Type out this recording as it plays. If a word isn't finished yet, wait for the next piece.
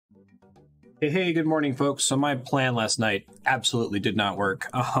Hey, good morning, folks. So my plan last night absolutely did not work.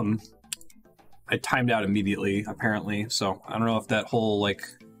 I timed out immediately, apparently. So I don't know if that whole like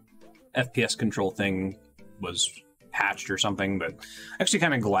FPS control thing was patched or something, but actually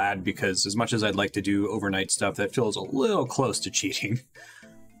kind of glad, because as much as I'd like to do overnight stuff, that feels a little close to cheating.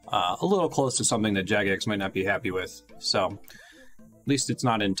 A little close to something that Jagex might not be happy with. So at least it's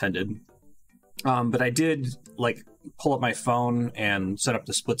not intended. But I did like pull up my phone and set up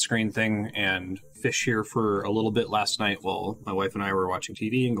the split screen thing and fish here for a little bit last night while my wife and I were watching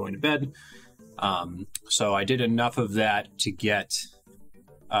TV and going to bed. So I did enough of that to get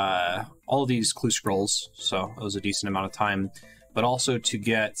all of these clue scrolls, so it was a decent amount of time, but also to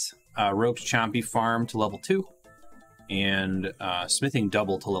get Rogue's Chompy Farm to level 2 and Smithing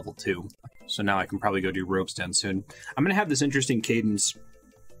Double to level 2. So now I can probably go do Rogue's Den soon. I'm going to have this interesting cadence.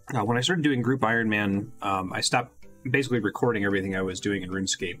 When I started doing Group Iron Man, I stopped basically recording everything I was doing in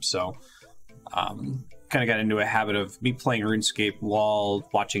RuneScape, so kind of got into a habit of me playing RuneScape while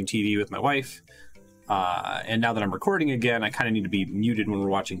watching TV with my wife. And now that I'm recording again, I kind of need to be muted when we're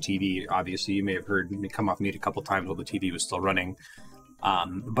watching TV. Obviously, you may have heard me come off mute a couple times while the TV was still running.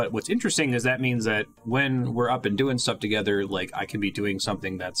 But what's interesting is that means that when we're up and doing stuff together, like I can be doing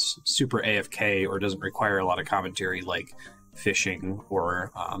something that's super AFK or doesn't require a lot of commentary, like fishing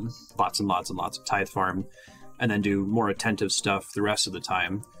or lots and lots and lots of tithe farm, and then do more attentive stuff the rest of the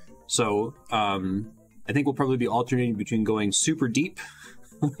time. So I think we'll probably be alternating between going super deep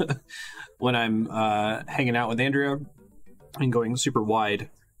when I'm hanging out with Andrea and going super wide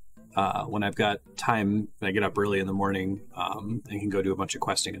when I've got time and I get up early in the morning and can go do a bunch of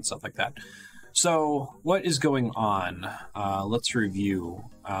questing and stuff like that. So what is going on? Let's review.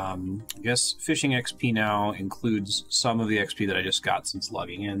 I guess fishing XP now includes some of the XP that I just got since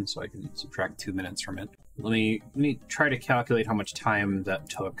logging in, so I can subtract 2 minutes from it. Let me try to calculate how much time that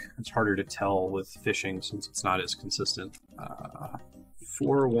took. It's harder to tell with fishing since it's not as consistent.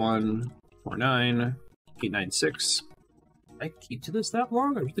 4149 896. Did I keep to this that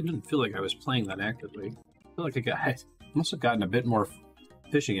long? I really didn't feel like I was playing that actively. I feel like I must have gotten a bit more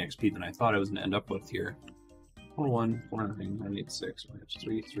fishing XP than I thought I was going to end up with here. 4149 986 minus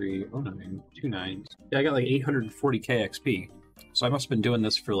 330929. Yeah, I got like 840k XP. So I must have been doing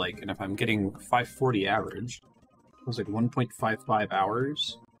this for like, and if I'm getting 540 average, it was like 1.55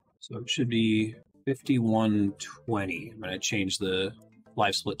 hours. So it should be 5120. I'm going to change the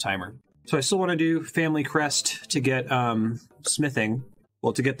live split timer. So I still want to do Family Crest to get smithing.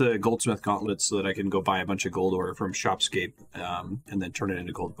 Well, to get the goldsmith gauntlets so that I can go buy a bunch of gold ore from Shopscape and then turn it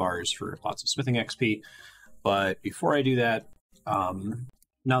into gold bars for lots of smithing XP. But before I do that,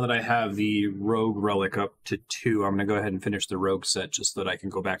 now that I have the rogue relic up to 2, I'm going to go ahead and finish the rogue set just so that I can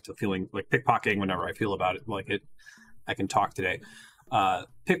go back to feeling like pickpocketing whenever I feel about it. Like I can talk today.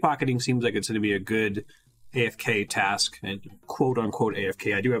 Pickpocketing seems like it's going to be a good AFK task, and quote unquote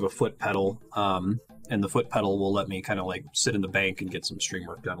AFK. I do have a foot pedal, and the foot pedal will let me kind of like sit in the bank and get some stream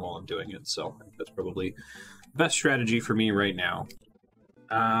work done while I'm doing it. So I think that's probably the best strategy for me right now.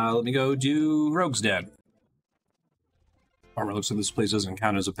 Let me go do Rogue's Den. Armor looks like this place doesn't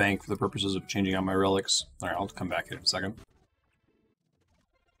count as a bank for the purposes of changing out my relics. Alright, I'll come back in a second.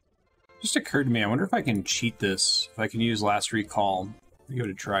 Just occurred to me, I wonder if I can cheat this, if I can use last recall. Let me go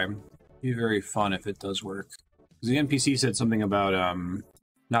to try. It'd be very fun if it does work. Because the NPC said something about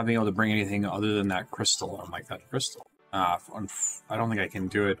not being able to bring anything other than that crystal. I'm like, that crystal? I don't think I can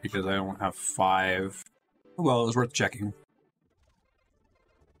do it because I don't have 5. Well, it was worth checking.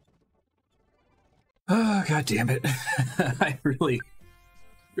 Oh, god damn it. I really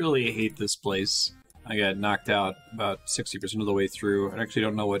hate this place. I got knocked out about 60% of the way through. I actually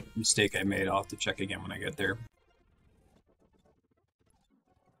don't know what mistake I made. I'll have to check again when I get there.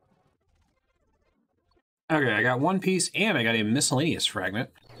 Okay, I got one piece and I got a miscellaneous fragment,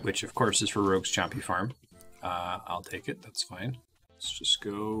 which of course is for Rogue's Chompy Farm. I'll take it, that's fine. Let's just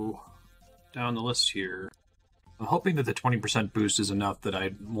go down the list here. I'm hoping that the 20% boost is enough that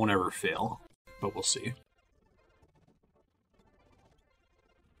I won't ever fail. But we'll see.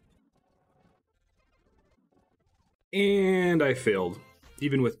 And I failed,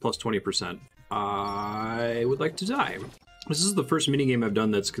 even with plus 20%. I would like to die. This is the first minigame I've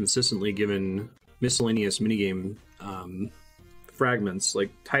done that's consistently given miscellaneous minigame fragments. Like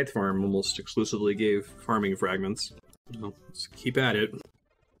Tithe Farm almost exclusively gave farming fragments. Well, let's keep at it.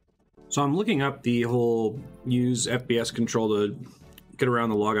 So I'm looking up the whole use FPS control to get around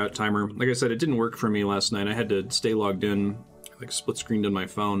the logout timer. Like I said, it didn't work for me last night. I had to stay logged in, like split screened on my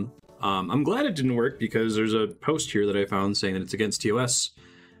phone. I'm glad it didn't work because there's a post here that I found saying that it's against TOS.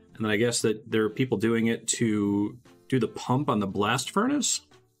 And then I guess that there are people doing it to do the pump on the blast furnace.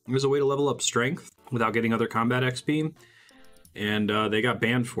 There's a way to level up strength without getting other combat XP, and they got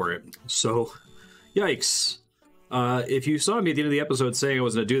banned for it. So, yikes. If you saw me at the end of the episode saying I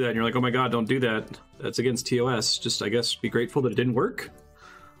was going to do that, and you're like, oh my god, don't do that, that's against TOS, just, I guess, be grateful that it didn't work.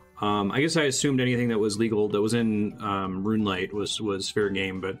 I guess I assumed anything that was legal, that was in RuneLight, was fair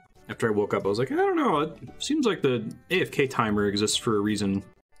game, but after I woke up, I was like, I don't know, it seems like the AFK timer exists for a reason.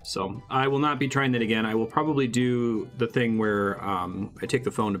 So I will not be trying that again. I will probably do the thing where I take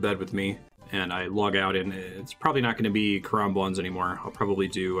the phone to bed with me and I log out, and it's probably not going to be Karambwans anymore. I'll probably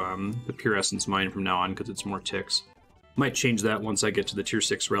do the Pure Essence Mine from now on because it's more ticks. Might change that once I get to the Tier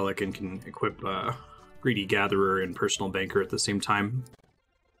 6 Relic and can equip Greedy Gatherer and Personal Banker at the same time.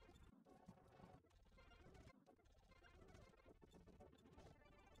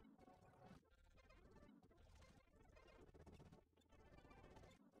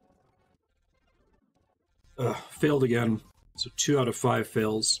 Failed again. So 2 out of 5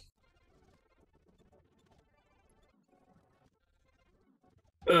 fails.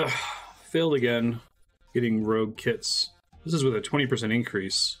 Failed again. Getting rogue kits. This is with a 20%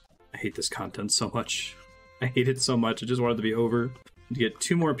 increase. I hate this content so much. I hate it so much. I just want it to be over. To get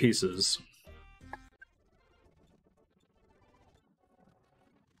 2 more pieces.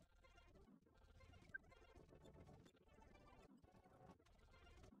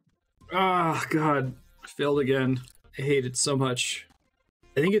 Ah, God. Failed again. I hate it so much.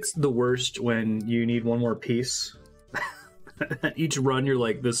 I think it's the worst when you need 1 more piece. Each run, you're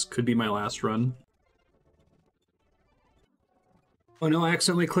like, this could be my last run. Oh no, I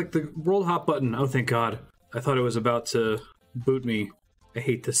accidentally clicked the roll hop button. Oh, thank God. I thought it was about to boot me. I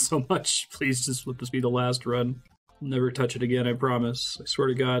hate this so much. Please just let this be the last run. I'll never touch it again, I promise. I swear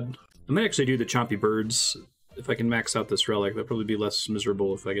to God. I might actually do the chompy birds. If I can max out this relic, that'll probably be less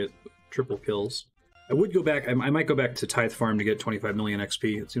miserable if I get triple kills. I would go back, I might go back to Tithe Farm to get 25 million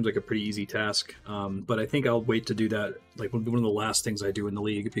XP. It seems like a pretty easy task, but I think I'll wait to do that, like one of the last things I do in the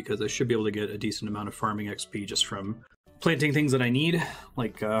league, because I should be able to get a decent amount of farming XP just from planting things that I need,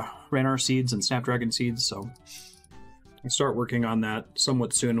 like Ranar seeds and Snapdragon seeds, so I'll start working on that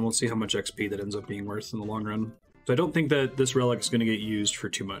somewhat soon, and we'll see how much XP that ends up being worth in the long run. So I don't think that this relic is going to get used for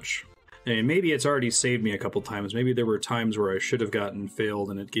too much. And maybe it's already saved me a couple times. Maybe there were times where I should have gotten failed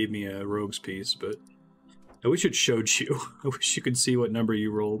and it gave me a rogue's piece, but I wish it showed you. I wish you could see what number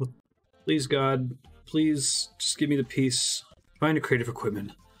you rolled. Please, God, please just give me the piece. Find a creative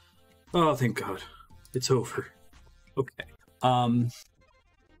equipment. Oh, thank God. It's over. Okay. Let's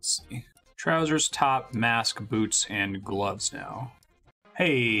see. Trousers, top, mask, boots, and gloves now.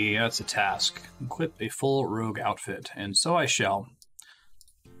 Hey, that's a task. Equip a full rogue outfit, and so I shall.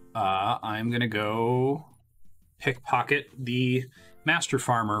 I'm gonna go pickpocket the master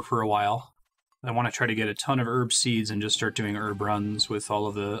farmer for a while. I want to try to get a ton of herb seeds and just start doing herb runs with all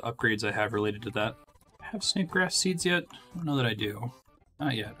of the upgrades I have related to that. Have snakegrass seeds yet? I don't know that I do.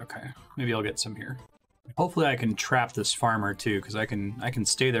 Not yet, okay. Maybe I'll get some here. Hopefully I can trap this farmer too, because I can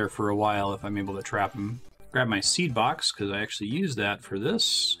stay there for a while if I'm able to trap him. Grab my seed box, because I actually use that for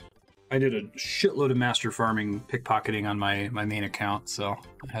this. I did a shitload of master farming pickpocketing on my main account, so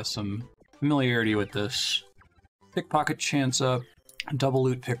I have some familiarity with this. Pickpocket chance up, double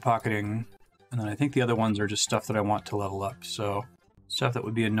loot pickpocketing, and then I think the other ones are just stuff that I want to level up, so stuff that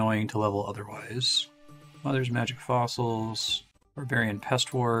would be annoying to level otherwise. Mother's Magic Fossils, Barbarian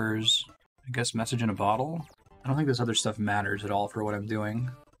Pest Wars, I guess Message in a Bottle. I don't think this other stuff matters at all for what I'm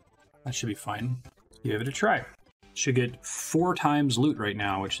doing. That should be fine. Give it a try. Should get 4 times loot right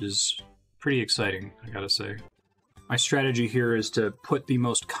now, which is pretty exciting, I gotta say. My strategy here is to put the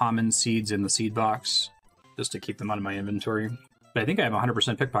most common seeds in the seed box, just to keep them out of my inventory. But I think I have a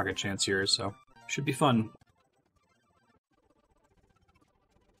 100% pickpocket chance here, so should be fun.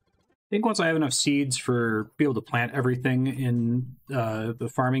 I think once I have enough seeds for be able to plant everything in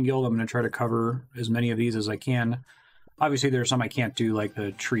the farming guild, I'm going to try to cover as many of these as I can. Obviously, there are some I can't do, like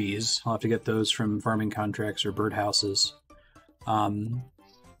the trees. I'll have to get those from farming contracts or birdhouses.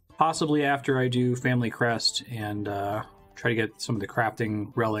 Possibly after I do Family Crest and try to get some of the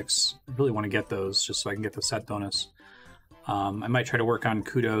crafting relics. I really want to get those just so I can get the set bonus. I might try to work on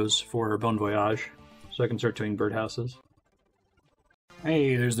kudos for Bon Voyage so I can start doing birdhouses.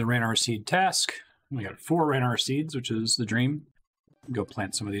 Hey, there's the Ranar seed task. We got 4 Ranar seeds, which is the dream. Go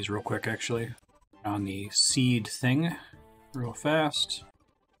plant some of these real quick, actually. On the seed thing, real fast.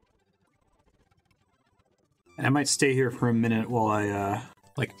 And I might stay here for a minute while I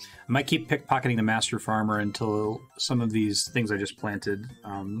might keep pickpocketing the master farmer until some of these things I just planted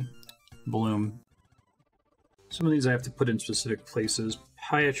bloom. Some of these I have to put in specific places.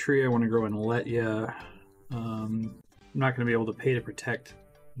 Papaya tree I want to grow in Letya. I'm not going to be able to pay to protect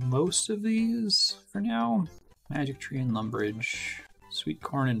most of these for now. Magic tree and lumberage, sweet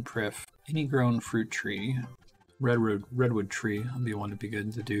corn and priff, any grown fruit tree, redwood tree would be one to be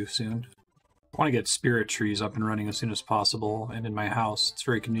good to do soon. I want to get spirit trees up and running as soon as possible, and in my house it's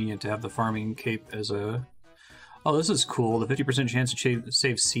very convenient to have the farming cape as a... Oh, this is cool. The 50% chance to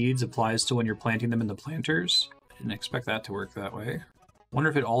save seeds applies to when you're planting them in the planters. I didn't expect that to work that way. Wonder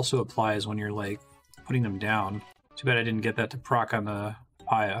if it also applies when you're, like, putting them down. Too bad I didn't get that to proc on the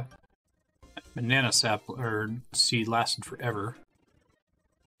papaya. Banana sap, or seed lasted forever.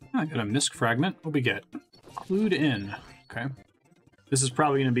 I got a misc fragment. What we get? Clued in. Okay. This is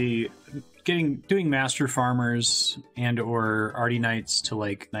probably going to be doing master farmers and or arty knights to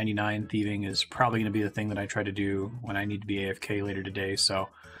like 99 thieving is probably going to be the thing that I try to do when I need to be AFK later today. So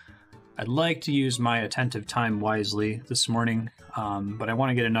I'd like to use my attentive time wisely this morning, but I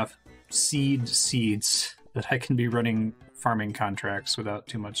want to get enough seeds that I can be running farming contracts without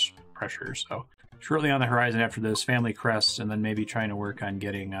too much pressure. So shortly on the horizon after this, family crest, and then maybe trying to work on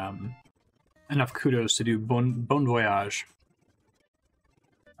getting enough kudos to do bon voyage.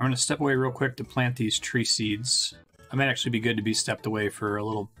 I'm going to step away real quick to plant these tree seeds. I might actually be good to be stepped away for a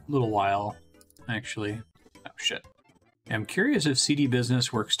little while, actually. Oh, shit. I'm curious if CD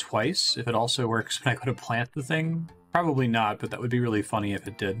business works twice, if it also works when I go to plant the thing. Probably not, but that would be really funny if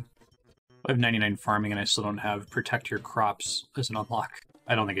it did. I have 99 farming and I still don't have protect your crops as an unlock.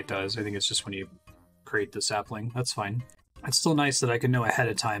 I don't think it does. I think it's just when you create the sapling. That's fine. It's still nice that I can know ahead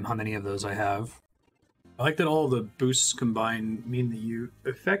of time how many of those I have. I like that all the boosts combined mean that you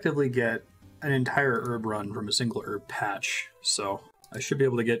effectively get an entire herb run from a single herb patch. So I should be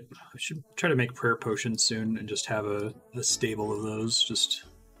able to I should try to make prayer potions soon and just have a stable of those. Just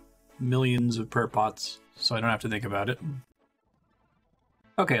millions of prayer pots so I don't have to think about it.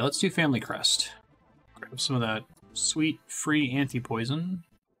 Okay, let's do family crest. Grab some of that sweet free anti-poison.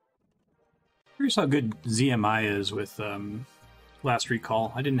 Here's how good ZMI is with Last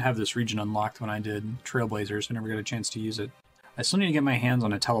Recall. I didn't have this region unlocked when I did Trailblazers. I never got a chance to use it. I still need to get my hands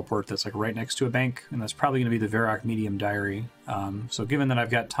on a teleport that's like right next to a bank, and that's probably going to be the Varrock Medium Diary. So given that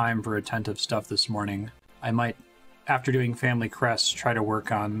I've got time for attentive stuff this morning, I might, after doing Family Crest, try to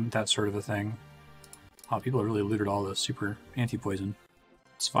work on that sort of a thing. Oh, people have really looted all the super anti-poison.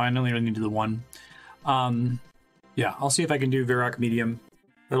 It's fine, I only need to do the one. Yeah, I'll see if I can do Varrock Medium.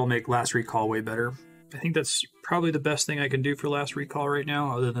 That'll make Last Recall way better. I think that's probably the best thing I can do for Last Recall right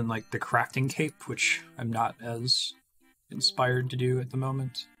now, other than like the crafting cape, which I'm not as inspired to do at the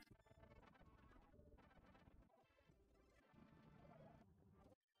moment.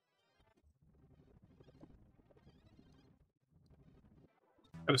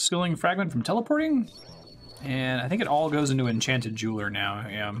 Got a skilling fragment from teleporting, and I think it all goes into Enchanted Jeweler now,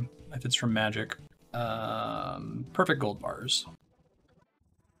 yeah, if it's from magic. Perfect gold bars.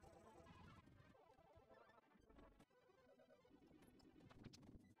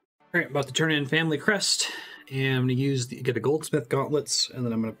 Alright, about to turn in Family Crest, and I'm going to get the Goldsmith Gauntlets, and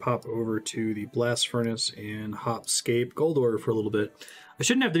then I'm going to pop over to the Blast Furnace and Hopscape Gold Ore for a little bit. I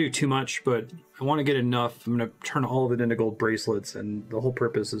shouldn't have to do too much, but I want to get enough. I'm going to turn all of it into gold bracelets, and the whole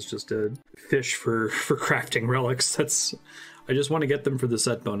purpose is just to fish for crafting relics. I just want to get them for the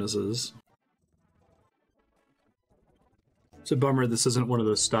set bonuses. It's a bummer this isn't one of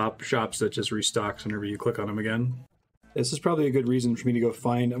those stop shops that just restocks whenever you click on them again. This is probably a good reason for me to go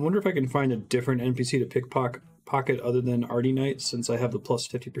find... I wonder if I can find a different NPC to pickpocket other than Arty Knight, since I have the plus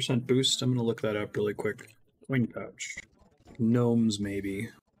 50% boost. I'm going to look that up really quick. Coin pouch. Gnomes, maybe.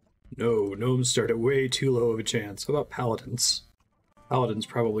 No, gnomes start at way too low of a chance. How about paladins? Paladins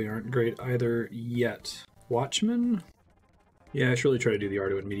probably aren't great either yet. Watchmen? Yeah, I should really try to do the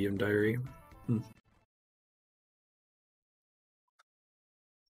Arduin Medium Diary.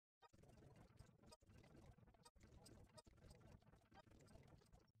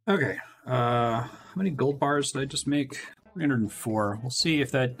 Okay, how many gold bars did I just make? 304. We'll see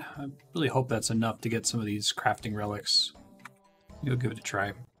if that... I really hope that's enough to get some of these crafting relics. We'll give it a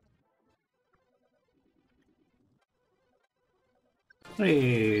try.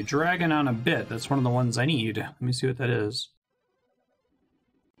 Hey, Dragon on a Bit. That's one of the ones I need. Let me see what that is.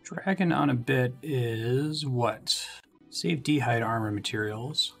 Dragon on a Bit is what? Save D'hide armor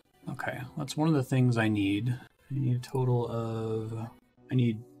materials. Okay, that's one of the things I need. I need a total of... I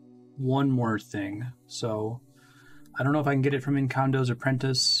need one more thing. So, I don't know if I can get it from Incondo's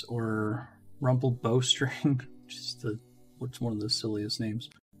Apprentice or Rumple Bowstring. What's one of the silliest names?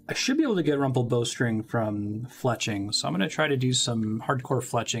 I should be able to get Rumple Bowstring from fletching, so I'm going to try to do some hardcore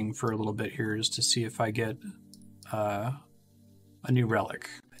fletching for a little bit here just to see if I get a new relic.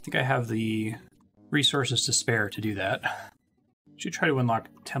 I think I have the resources to spare to do that. Should try to unlock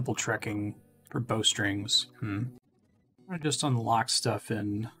temple trekking for bowstrings. Or just unlock stuff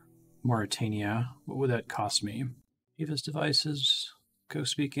in Mauritania. What would that cost me? Eva's devices,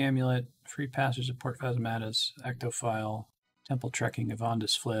 Ghost Speak Amulet, Free Passage of Port Phasmatis, Ectophile, Temple Trekking,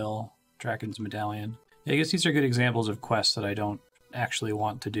 Avondis Flail, Dragon's Medallion. Yeah, I guess these are good examples of quests that I don't actually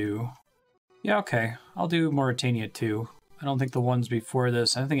want to do. Yeah, okay. I'll do Mauritania too. I don't think the ones before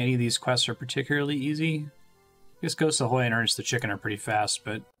this, I don't think any of these quests are particularly easy. I guess Ghost Ahoy and Ernest the Chicken are pretty fast,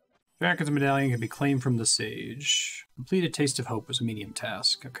 but Dragon's Medallion can be claimed from the Sage. Complete a Taste of Hope was a medium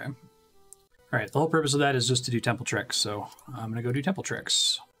task. Okay. Alright, the whole purpose of that is just to do temple treks, so I'm gonna go do temple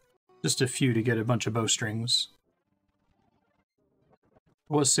treks. Just a few to get a bunch of bowstrings.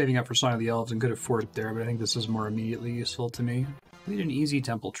 I was saving up for Song of the Elves and could afford it there, but I think this is more immediately useful to me. Complete an easy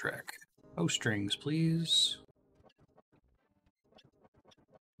temple trek. Bowstrings, please.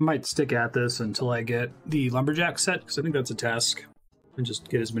 Might stick at this until I get the lumberjack set, because I think that's a task. And just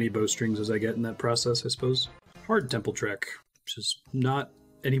get as many bowstrings as I get in that process, I suppose. Hard temple trek, which is not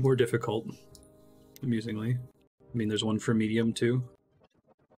any more difficult, amusingly. I mean, there's one for medium, too.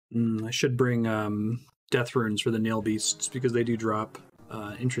 I should bring death runes for the nail beasts, because they do drop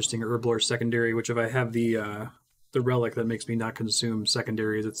interesting herblore secondary, which if I have the relic that makes me not consume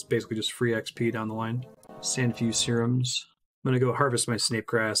secondaries, it's basically just free XP down the line. Sandfuse serums. I'm going to go harvest my snape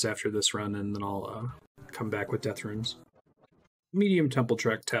grass after this run, and then I'll come back with death runes. Medium temple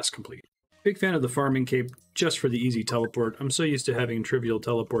trek, task complete. Big fan of the farming cape just for the easy teleport. I'm so used to having trivial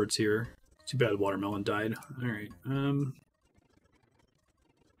teleports here. Too bad Watermelon died. Alright,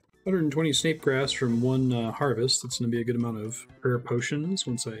 120 snape grass from one harvest. That's going to be a good amount of prayer potions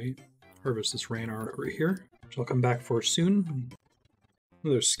once I harvest this Ranar over here, which I'll come back for soon.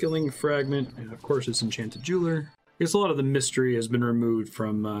 Another skilling fragment, and of course this enchanted jeweler. I guess a lot of the mystery has been removed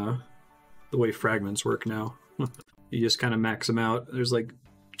from the way fragments work now. You just kind of max them out. There's like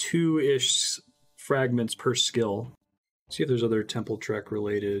 2-ish fragments per skill. See if there's other temple trek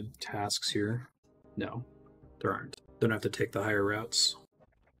related tasks here. No, there aren't. Don't have to take the higher routes.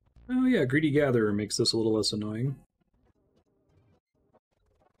 Oh yeah, Greedy Gatherer makes this a little less annoying.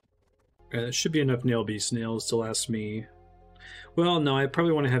 It should be enough nail beast nails to last me. Well, no, I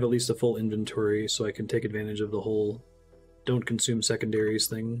probably want to have at least a full inventory so I can take advantage of the whole don't consume secondaries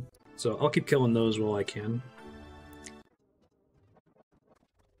thing. So I'll keep killing those while I can.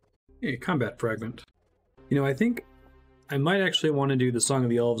 Hey, combat fragment. You know, I think I might actually want to do the Song of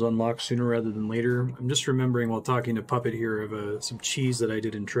the Elves unlock sooner rather than later. I'm just remembering while talking to Puppet here of some cheese that I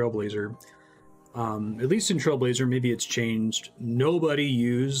did in Trailblazer. At least in Trailblazer, maybe it's changed. Nobody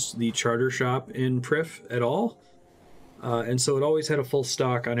used the charter shop in Prif at all. And so it always had a full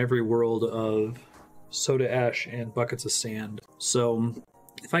stock on every world of soda ash and buckets of sand. So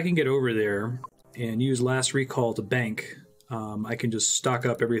if I can get over there and use last recall to bank, I can just stock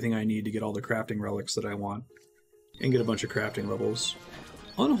up everything I need to get all the crafting relics that I want and get a bunch of crafting levels.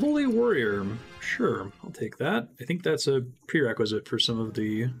 Unholy Warrior, sure, I'll take that. I think that's a prerequisite for some of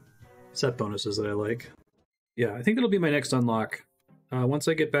the set bonuses that I like. Yeah, I think that'll be my next unlock. Once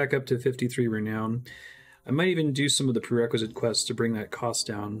I get back up to 53 renown, I might even do some of the prerequisite quests to bring that cost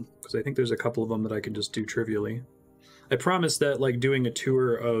down, because I think there's a couple of them that I can just do trivially. I promise that like doing a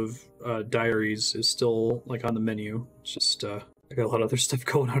tour of diaries is still like on the menu. It's just I got a lot of other stuff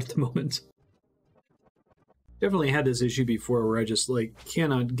going on at the moment. Definitely had this issue before where I just like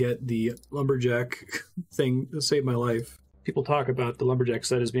cannot get the lumberjack thing to save my life. People talk about the lumberjack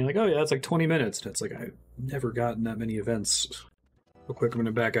set as being like, oh yeah, that's like 20 minutes. And it's like, I've never gotten that many events. Real quick, I'm going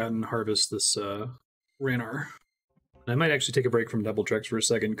to back out and harvest this Ranar. I might actually take a break from double treks for a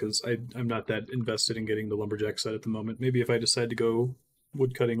second because I'm not that invested in getting the lumberjack set at the moment. Maybe if I decide to go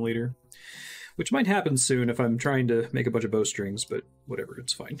woodcutting later, which might happen soon if I'm trying to make a bunch of bowstrings, but whatever,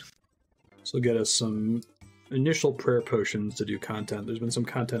 it's fine. So get us some initial prayer potions to do content. There's been some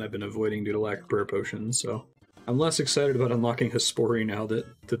content I've been avoiding due to lack of prayer potions, so I'm less excited about unlocking Hespori now that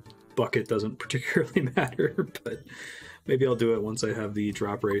the bucket doesn't particularly matter, but maybe I'll do it once I have the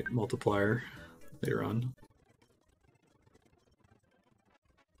drop rate multiplier later on.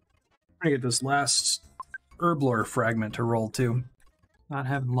 I'm gonna get this last herblore fragment to roll too. Not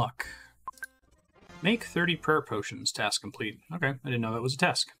having luck. Make 30 prayer potions, task complete. Okay, I didn't know that was a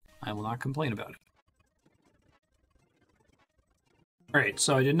task. I will not complain about it. Alright,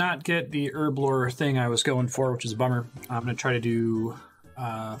 so I did not get the herblore thing I was going for, which is a bummer. I'm gonna try to do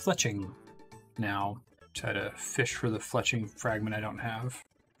fletching now. Try to fish for the fletching fragment I don't have.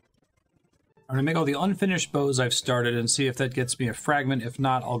 I'm gonna make all the unfinished bows I've started and see if that gets me a fragment. If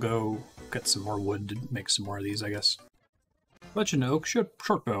not, I'll go get some more wood to make some more of these, I guess. Fletch an oak short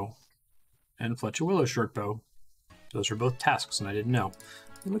bow. And fletch a willow short bow. Those are both tasks, and I didn't know.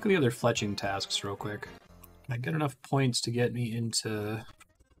 Look at the other fletching tasks real quick. Can I get enough points to get me into...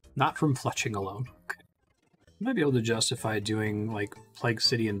 Not from fletching alone. Okay. I might be able to justify doing, like, Plague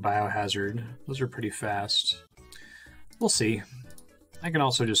City and Biohazard. Those are pretty fast. We'll see. I can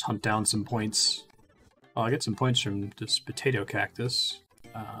also just hunt down some points. Well, I get some points from this potato cactus.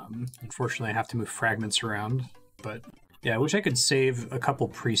 Unfortunately, I have to move fragments around, but... Yeah, I wish I could save a couple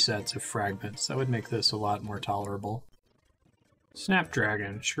presets of fragments. That would make this a lot more tolerable.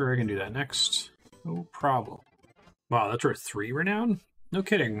 Snapdragon. Sure, I can do that next. No problem. Wow, that's worth 3 renown? No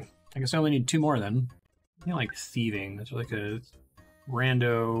kidding. I guess I only need 2 more then. I feel like thieving. That's like a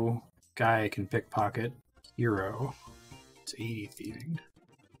rando guy I can pickpocket. Hero. It's 80 thieving.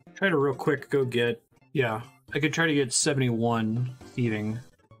 Try to real quick go get... Yeah, I could try to get 71 thieving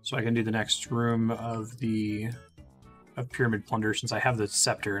so I can do the next room of the... of Pyramid Plunder since I have the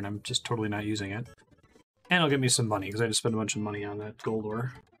Scepter and I'm just totally not using it. And it'll get me some money because I just spent a bunch of money on that gold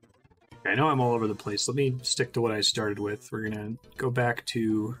ore. Okay, I know I'm all over the place. Let me stick to what I started with. We're going to go back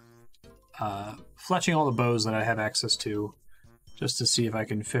to fletching all the bows that I have access to just to see if I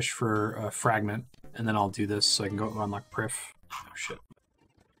can fish for a fragment. And then I'll do this so I can go unlock Prif. Oh, shit.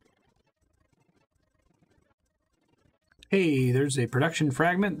 Hey, there's a production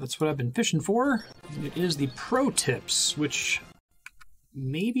fragment. That's what I've been fishing for. And it is the Pro Tips, which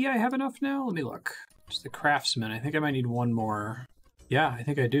maybe I have enough now. Let me look. It's the Craftsman. I think I might need 1 more. Yeah, I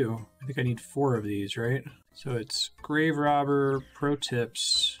think I do. I think I need 4 of these, right? So it's Grave Robber, Pro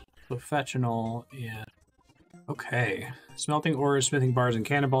Tips, Professional, and... Okay. Smelting ores, smithing bars and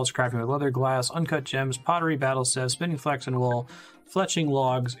cannonballs, crafting with leather, glass, uncut gems, pottery, battle staves, spinning flax and wool, fletching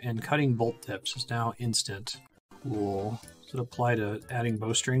logs, and cutting bolt tips is now instant. Cool. Does it apply to adding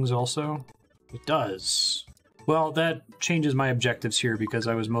bowstrings also? It does. Well, that changes my objectives here because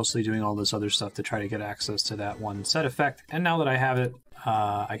I was mostly doing all this other stuff to try to get access to that one set effect. And now that I have it,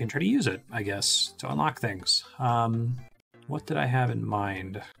 I can try to use it, I guess, to unlock things. What did I have in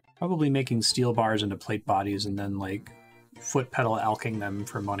mind? Probably making steel bars into plate bodies and then, like, foot pedal alching them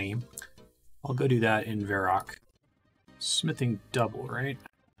for money. I'll go do that in Varrock. Smithing double, right?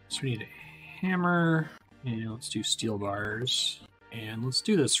 So we need a hammer... And let's do steel bars. And let's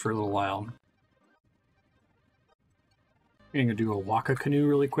do this for a little while. I'm going to do a Waka Canoe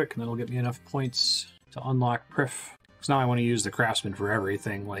really quick, and that'll get me enough points to unlock Prif. Because now I want to use the Craftsman for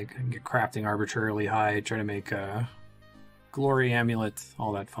everything. Like, I can get crafting arbitrarily high, try to make a Glory Amulet,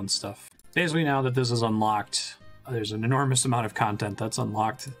 all that fun stuff. Basically, now that this is unlocked, there's an enormous amount of content that's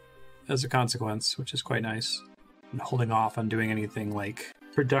unlocked as a consequence, which is quite nice. I'm holding off on doing anything like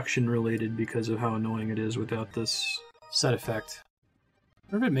production related because of how annoying it is without this set effect.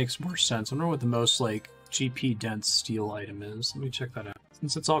 I wonder if it makes more sense. I wonder what the most like GP dense steel item is. Let me check that out.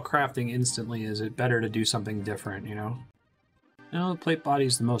 Since it's all crafting instantly, is it better to do something different, you know? No, the plate body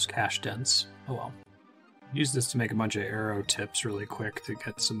is the most cash dense. Oh well. Use this to make a bunch of arrow tips really quick to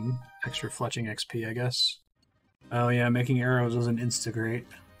get some extra fletching XP, I guess. Oh yeah, making arrows doesn't integrate.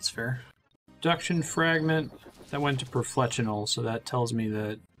 That's fair. Production fragment. That went to Perfletchinal, so that tells me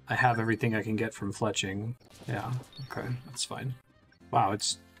that I have everything I can get from fletching. Yeah, okay, that's fine. Wow,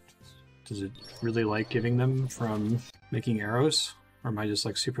 it's... Does it really like giving them from making arrows? Or am I just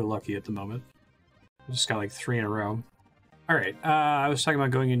like super lucky at the moment? I just got like 3 in a row. Alright, I was talking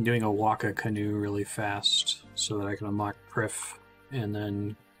about going and doing a Waka Canoe really fast so that I can unlock Prif and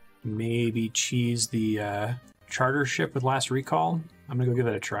then maybe cheese the charter ship with last recall. I'm gonna go give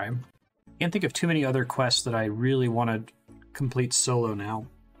it a try. Can't think of too many other quests that I really want to complete solo now.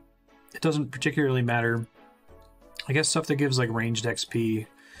 It doesn't particularly matter. I guess stuff that gives like ranged XP,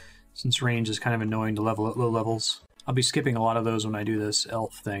 since range is kind of annoying to level at low levels. I'll be skipping a lot of those when I do this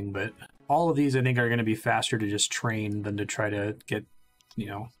elf thing, but all of these I think are going to be faster to just train than to try to get, you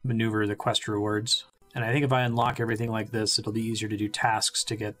know, maneuver the quest rewards. And I think if I unlock everything like this, it'll be easier to do tasks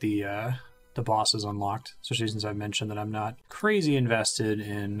to get the bosses unlocked, especially since I've mentioned that I'm not crazy invested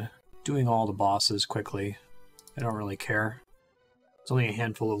in doing all the bosses quickly. I don't really care. It's only a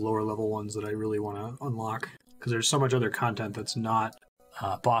handful of lower level ones that I really want to unlock, because there's so much other content that's not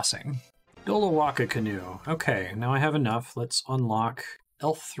bossing. Build a Waka Canoe. Okay, now I have enough. Let's unlock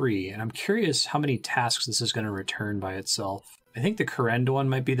Elf 3, and I'm curious how many tasks this is going to return by itself. I think the Korend one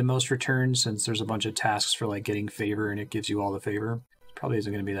might be the most return, since there's a bunch of tasks for like getting favor, and it gives you all the favor. It probably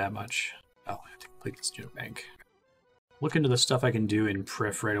isn't going to be that much. Oh, I have to complete this geobank. Look into the stuff I can do in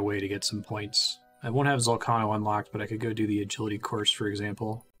Prif right away to get some points. I won't have Zolcano unlocked, but I could go do the agility course, for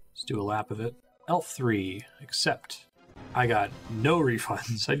example. Let's do a lap of it. Elf 3, accept. I got no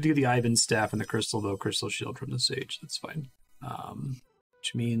refunds. I do the Ivan staff and the Crystal Bow, Crystal Shield from the Sage. That's fine.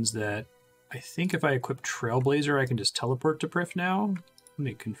 Which means that I think if I equip Trailblazer, I can just teleport to Prif now. Let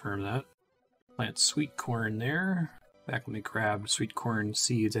me confirm that. Plant sweet corn there. Back, let me grab sweet corn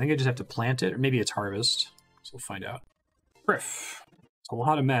seeds. I think I just have to plant it, or maybe it's harvest. So we'll find out. Prif. It's a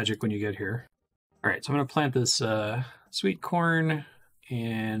lot of magic when you get here. All right, so I'm going to plant this sweet corn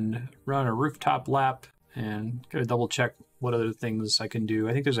and run a rooftop lap and gotta double check what other things I can do.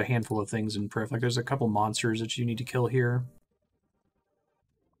 I think there's a handful of things in Prif. Like there's a couple monsters that you need to kill here.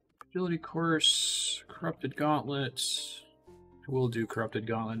 Agility course, Corrupted Gauntlet. I will do Corrupted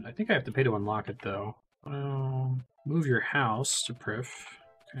Gauntlet. I think I have to pay to unlock it though. Move your house to Prif.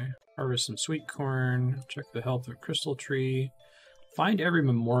 Okay. Harvest some sweet corn. Check the health of Crystal Tree. Find every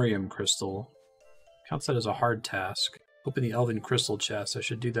Memoriam crystal. Counts that as a hard task. Open the Elven Crystal chest. I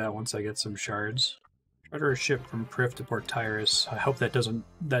should do that once I get some shards. Charter a ship from Prif to Port Tyrus. I hope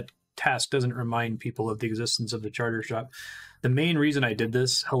that task doesn't remind people of the existence of the charter shop. The main reason I did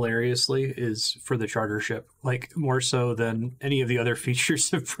this, hilariously, is for the charter ship. Like, more so than any of the other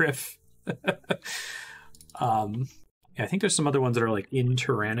features of Prif. Yeah, I think there's some other ones that are like in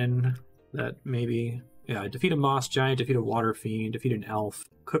Tyrannon that maybe... Yeah, defeat a moss giant, defeat a water fiend, defeat an elf,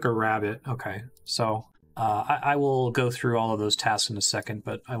 cook a rabbit. Okay, so I will go through all of those tasks in a second,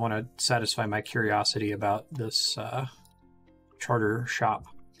 but I want to satisfy my curiosity about this charter shop.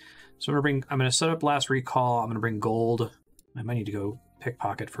 So I'm gonna set up last recall. I'm gonna bring gold. I might need to go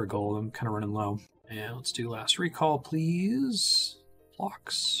pickpocket for gold. I'm kind of running low. And let's do last recall, please.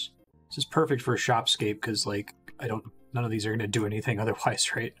 Blocks. This is perfect for a shopscape because like none of these are gonna do anything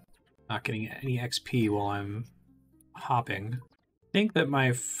otherwise, right? Not getting any XP while I'm hopping. I think that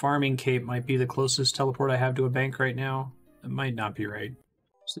my farming cape might be the closest teleport I have to a bank right now. That might not be right.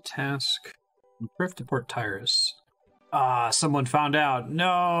 What's the task? From Prif to Port Tyrus. Ah, someone found out.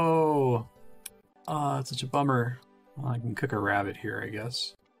 No! Ah, it's such a bummer. Well, I can cook a rabbit here, I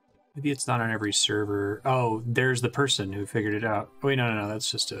guess. Maybe it's not on every server. Oh, there's the person who figured it out. Oh, wait, no, that's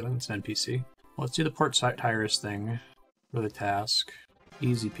just that's an NPC. Well, let's do the Port Tyrus thing for the task.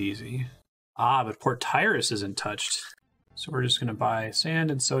 Easy peasy. Ah, but Port Tyrus isn't touched. So we're just going to buy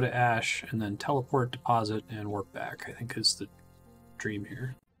sand and soda ash and then teleport, deposit, and warp back, I think is the dream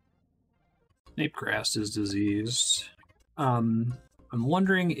here. Snape grass is diseased. I'm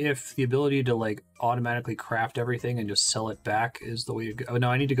wondering if the ability to like automatically craft everything and just sell it back is the way to go. Oh no,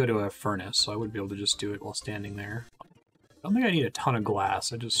 I need to go to a furnace, so I would be able to just do it while standing there. I don't think I need a ton of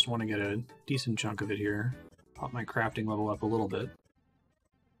glass. I just want to get a decent chunk of it here. Pop my crafting level up a little bit.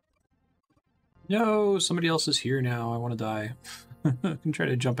 No, somebody else is here now. I want to die. I can try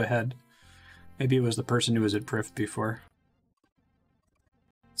to jump ahead. Maybe it was the person who was at Prif before.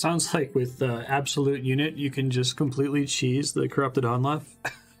 Sounds like with Absolute Unit, you can just completely cheese the Corrupted Onleth.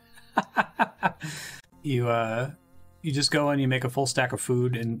 You just go and you make a full stack of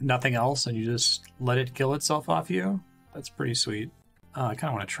food and nothing else, and you just let it kill itself off you. That's pretty sweet. I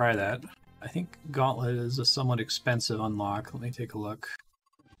kind of want to try that. I think Gauntlet is a somewhat expensive unlock. Let me take a look.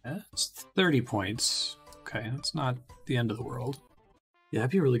 It's 30 points. Okay, that's not the end of the world. Yeah,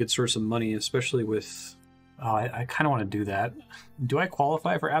 that'd be a really good source of money, especially with... Oh, I kind of want to do that. Do I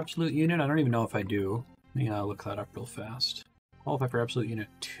qualify for Absolute Unit? I don't even know if I do. Let me look that up real fast. Qualify for Absolute Unit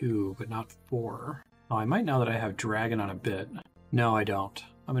 2, but not 4. Oh, I might now that I have Dragon on a bit. No, I don't.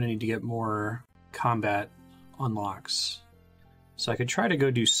 I'm going to need to get more combat unlocks. So I could try to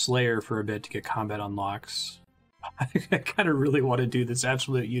go do Slayer for a bit to get combat unlocks. I kind of really want to do this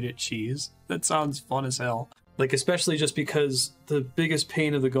Absolute Unit cheese. That sounds fun as hell. Like, especially just because the biggest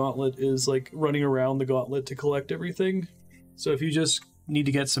pain of the gauntlet is, like, running around the gauntlet to collect everything. So if you just need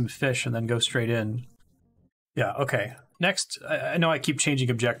to get some fish and then go straight in. Yeah, okay. Next, I know I keep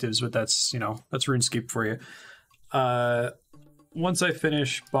changing objectives, but that's, that's RuneScape for you. Once I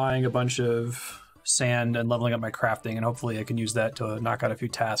finish buying a bunch of sand and leveling up my crafting, and hopefully I can use that to knock out a few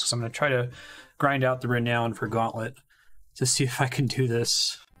tasks, I'm going to try to grind out the renown for Gauntlet to see if I can do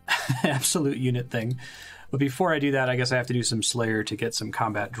this Absolute Unit thing. But before I do that, I guess I have to do some Slayer to get some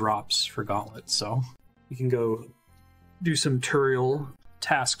combat drops for Gauntlet. So you can go do some tutorial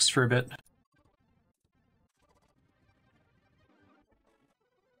tasks for a bit.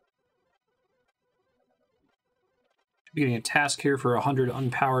 Should be getting a task here for 100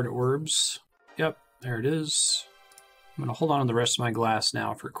 unpowered orbs. Yep, there it is. I'm going to hold on to the rest of my glass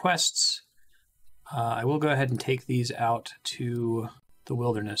now for quests. I will go ahead and take these out to the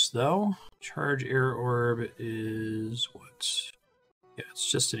wilderness, though. Charge air orb is what? Yeah, it's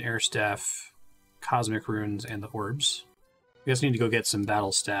just an air staff, cosmic runes, and the orbs. I guess I need to go get some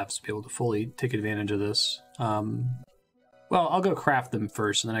battle staffs to be able to fully take advantage of this. Well, I'll go craft them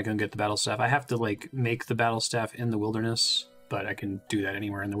first, and then I can get the battle staff. I have to, like, make the battle staff in the wilderness, but I can do that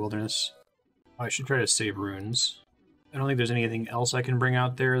anywhere in the wilderness. I should try to save runes. I don't think there's anything else I can bring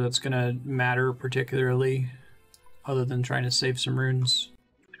out there that's gonna matter particularly, other than trying to save some runes.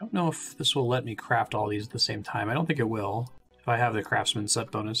 I don't know if this will let me craft all these at the same time. I don't think it will, if I have the craftsman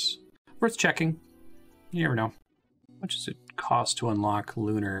set bonus. Worth checking. You never know. How much does it cost to unlock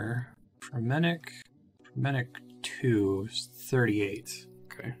Lunar? Fermenic 2 is 38.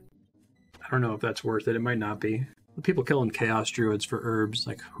 Okay. I don't know if that's worth it. It might not be. The people killing Chaos Druids for herbs,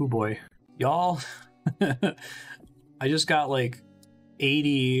 like, hoo boy. Y'all, I just got like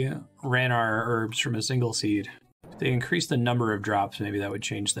 80 Ranar herbs from a single seed. If they increase the number of drops, maybe that would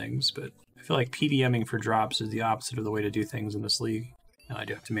change things, but I feel like PVMing for drops is the opposite of the way to do things in this league. And I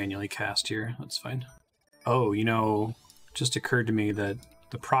do have to manually cast here. That's fine. Oh, you know, it just occurred to me that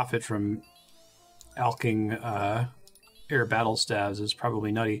the profit from alching air battle staves is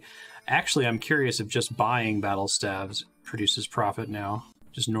probably nutty. Actually, I'm curious if just buying battle staves produces profit now.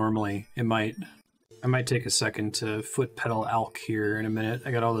 Just normally, it might. I might take a second to foot pedal alch here in a minute.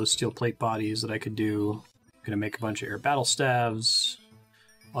 I got all those steel plate bodies that I could do. I'm gonna make a bunch of air battle staves.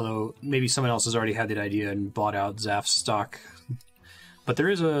 Although maybe someone else has already had that idea and bought out Zaf's stock. But there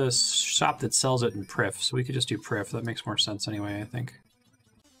is a shop that sells it in Prif, so we could just do Prif. That makes more sense anyway, I think.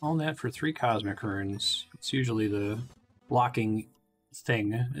 All that for 3 cosmic runes. It's usually the blocking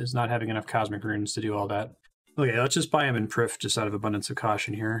thing, is not having enough cosmic runes to do all that. Okay, let's just buy them in Prif just out of abundance of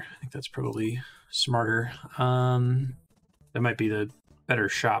caution here. I think that's probably smarter. That might be the better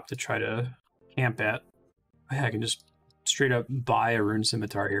shop to try to camp at. Yeah, I can just straight up buy a rune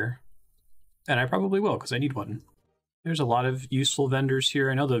scimitar here. And I probably will, because I need one. There's a lot of useful vendors here.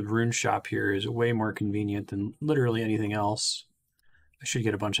 I know the rune shop here is way more convenient than literally anything else. I should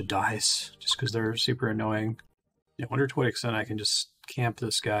get a bunch of dyes, just because they're super annoying. I wonder to what extent I can just camp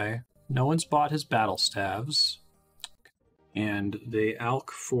this guy. No one's bought his battle staves. And they alch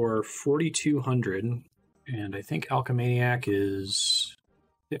for 4,200. And I think Alchemaniac is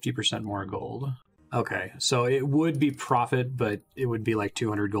 50% more gold. Okay, so it would be profit, but it would be like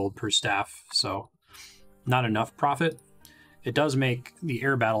 200 gold per staff, so not enough profit. It does make the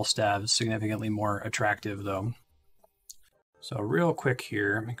air battle staves significantly more attractive, though. So real quick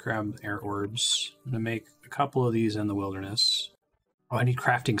here, let me grab air orbs. I'm going to make a couple of these in the wilderness. Oh, I need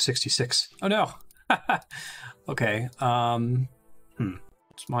crafting 66. Oh no! Okay,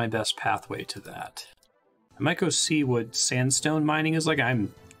 what's my best pathway to that? I might go see what sandstone mining is like.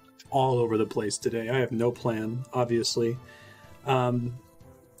 I'm all over the place today. I have no plan, obviously.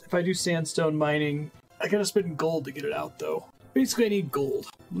 If I do sandstone mining, I gotta spend gold to get it out, though. Basically, I need gold.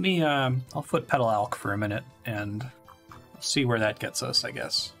 Let me, I'll foot pedal alch for a minute, and see where that gets us, I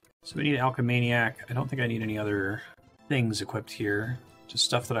guess. So we need Alchemaniac. I don't think I need any other things equipped here. Just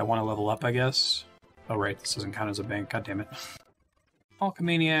stuff that I want to level up, I guess. Oh, right, this doesn't count as a bank. God damn it.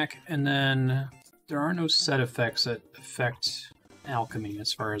 Alchemaniac, and then there are no set effects that affect alchemy,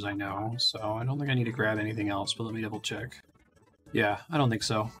 as far as I know, so I don't think I need to grab anything else, but let me double check. Yeah, I don't think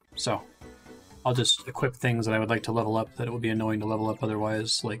so. So, I'll just equip things that I would like to level up that it would be annoying to level up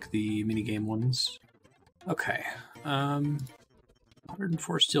otherwise, like the minigame ones. Okay,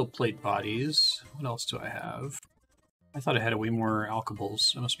 104 steel plate bodies. What else do I have? I thought I had way more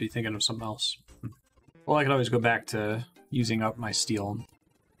alchables. I must be thinking of something else. Well, I could always go back to using up my steel.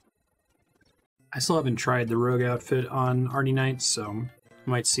 I still haven't tried the rogue outfit on Arty Knights, so I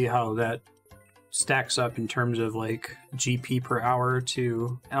might see how that stacks up in terms of like GP per hour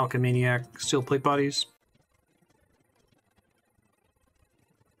to Alchemaniac steel plate bodies.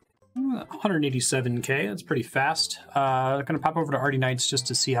 187k, that's pretty fast. I'm gonna pop over to Arty Knights just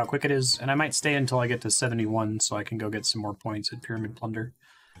to see how quick it is, and I might stay until I get to 71 so I can go get some more points at Pyramid Plunder.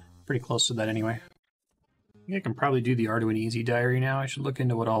 Pretty close to that anyway. I think I can probably do the Arduin Easy Diary now. I should look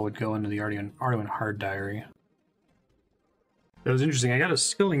into what all would go into the Arduin Hard Diary. That was interesting. I got a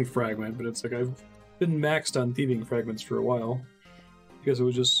skilling fragment, but it's like I've been maxed on thieving fragments for a while. I guess it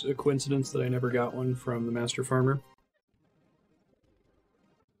was just a coincidence that I never got one from the Master Farmer.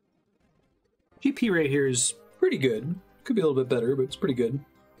 GP rate here is pretty good. Could be a little bit better, but it's pretty good.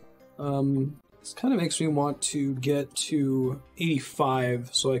 This kind of makes me want to get to 85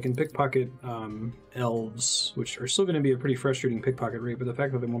 so I can pickpocket elves, which are still going to be a pretty frustrating pickpocket rate, but the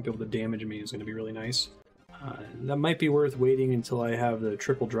fact that they won't be able to damage me is going to be really nice. That might be worth waiting until I have the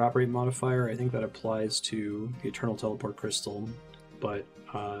triple drop rate modifier. I think that applies to the Eternal Teleport Crystal, but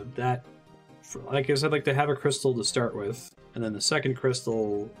I guess I'd like to have a crystal to start with, and then the second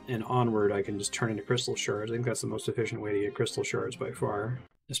crystal and onward I can just turn into crystal shards. I think that's the most efficient way to get crystal shards by far.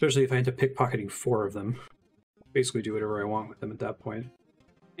 Especially if I end up pickpocketing 4 of them. Basically do whatever I want with them at that point.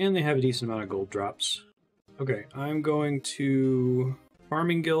 And they have a decent amount of gold drops. Okay, I'm going to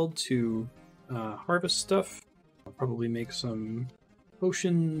Farming Guild to harvest stuff. I'll probably make some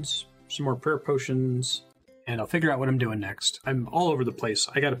potions, some more prayer potions, and I'll figure out what I'm doing next. I'm all over the place.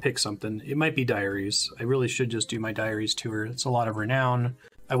 I gotta pick something. It might be diaries. I really should just do my diaries tour. It's a lot of renown.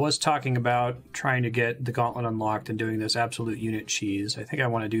 I was talking about trying to get the gauntlet unlocked and doing this absolute unit cheese. I think I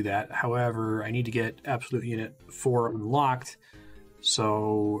want to do that. However, I need to get absolute unit 4 unlocked.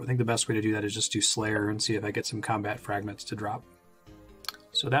 So I think the best way to do that is just do Slayer and see if I get some combat fragments to drop.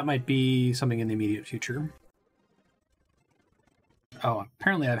 So that might be something in the immediate future. Oh,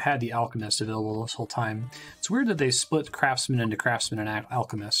 apparently I've had the Alchemist available this whole time. It's weird that they split Craftsman into Craftsman and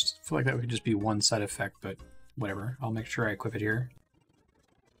Alchemist. I feel like that would just be one side effect, but whatever. I'll make sure I equip it here.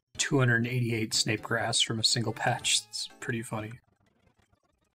 288 snape grass from a single patch. That's pretty funny.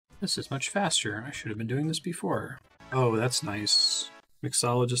 This is much faster. I should have been doing this before. Oh, that's nice.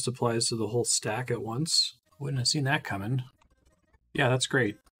 Mixologist applies to the whole stack at once. Wouldn't have seen that coming. Yeah, that's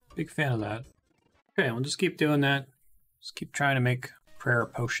great. Big fan of that. Okay, I'll just keep doing that. Just keep trying to make prayer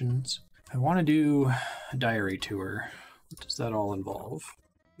potions. I want to do a diary tour. What does that all involve?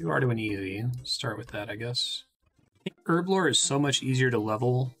 You are doing easy. Start with that, I guess. I think Herblore is so much easier to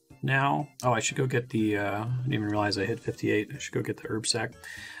level now. Oh, I should go get the, I didn't even realize I hit 58. I should go get the herb sack.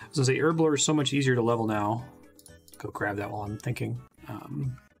 I was gonna say, Herblore is so much easier to level now. Go grab that while I'm thinking.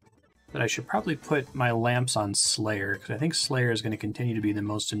 But I should probably put my lamps on Slayer, because I think Slayer is going to continue to be the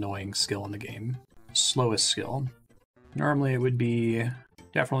most annoying skill in the game. Slowest skill. Normally it would be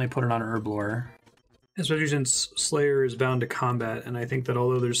definitely put it on Herblore, especially since Slayer is bound to combat, and I think that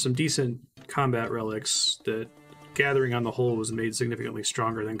although there's some decent combat relics, that Gathering on the whole was made significantly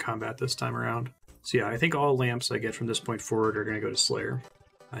stronger than combat this time around. So yeah, I think all lamps I get from this point forward are going to go to Slayer.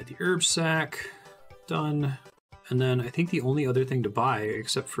 The herb sack, done. And then I think the only other thing to buy,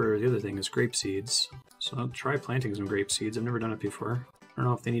 except for the other thing, is grape seeds. So I'll try planting some grape seeds. I've never done it before. I don't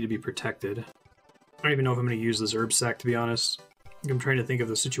know if they need to be protected. I don't even know if I'm going to use this herb sack, to be honest. I'm trying to think of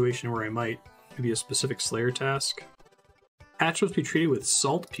the situation where I might. Maybe a specific Slayer task. Patch must be treated with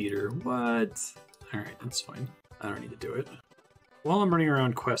saltpeter. What? Alright, that's fine. I don't need to do it. While I'm running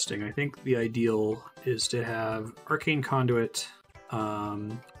around questing, I think the ideal is to have Arcane Conduit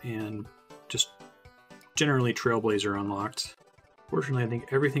and just generally Trailblazer unlocked. Fortunately, I think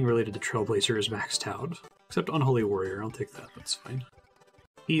everything related to Trailblazer is maxed out. Except Unholy Warrior, I'll take that, that's fine.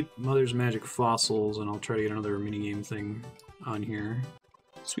 Keep Mother's Magic Fossils, and I'll try to get another minigame thing on here.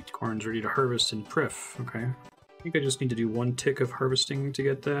 Sweet Corn's ready to harvest in Prif, okay. I think I just need to do one tick of harvesting to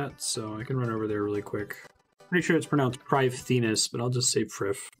get that, so I can run over there really quick. Pretty sure it's pronounced Privethenus, but I'll just say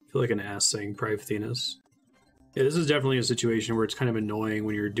Prif. I feel like an ass saying Privethenus. Yeah, this is definitely a situation where it's kind of annoying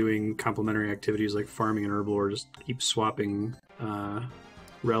when you're doing complementary activities like farming and herblore. Just keep swapping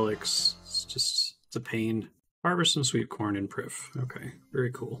relics. It's a pain. Harvest some sweet corn in Prif. Okay, very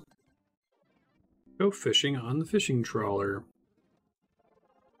cool. Go fishing on the fishing trawler.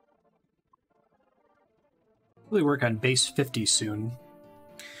 Really work on base 50 soon.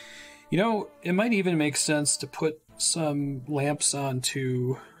 You know, it might even make sense to put some lamps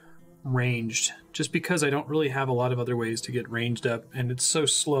onto ranged, just because I don't really have a lot of other ways to get ranged up, and it's so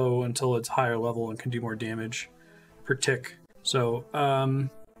slow until it's higher level and can do more damage per tick. So,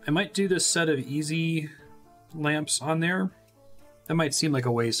 I might do this set of easy lamps on there. That might seem like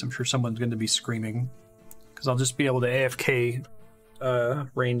a waste. I'm sure someone's going to be screaming, because I'll just be able to AFK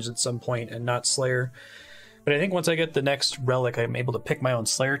range at some point and not Slayer. But I think once I get the next relic, I'm able to pick my own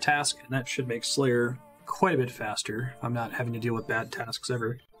Slayer task, and that should make Slayer quite a bit faster. I'm not having to deal with bad tasks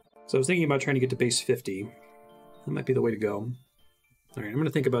ever. So I was thinking about trying to get to base 50. That might be the way to go. Alright, I'm going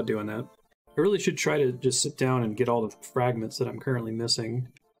to think about doing that. I really should try to just sit down and get all the fragments that I'm currently missing.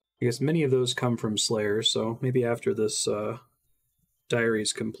 I guess many of those come from Slayer, so maybe after this diary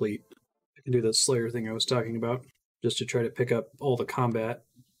is complete, I can do that Slayer thing I was talking about, just to try to pick up all the combat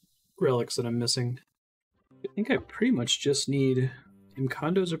relics that I'm missing. I think I pretty much just need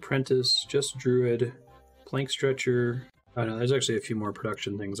Imcondo's Apprentice, just Druid, Plank Stretcher. Oh no, there's actually a few more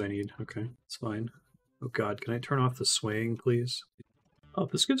production things I need. Okay, it's fine. Oh god, can I turn off the swaying, please? Oh,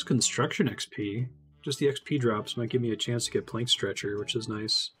 this gives Construction XP. Just the XP drops might give me a chance to get Plank Stretcher, which is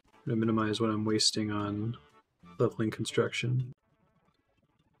nice. I'm going to minimize what I'm wasting on leveling Construction.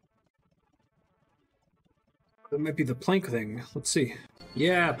 That might be the plank thing. Let's see.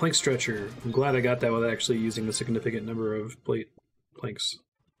 Yeah, Plank Stretcher. I'm glad I got that without actually using a significant number of planks.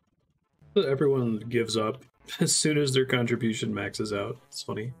 But everyone gives up as soon as their contribution maxes out. It's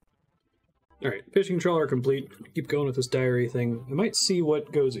funny. Alright, fishing trawler complete. Keep going with this diary thing. I might see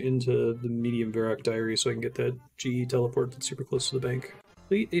what goes into the medium Varrock diary so I can get that GE teleport that's super close to the bank.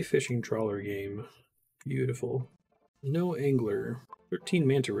 Complete a fishing trawler game. Beautiful. No angler. 13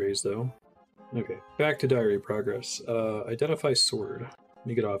 manta rays though. Okay, back to diary progress. Identify sword. Let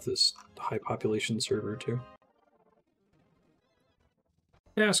me get off this high population server too.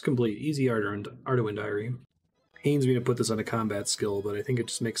 Task complete. Easy Arduin diary. Pains me to put this on a combat skill, but I think it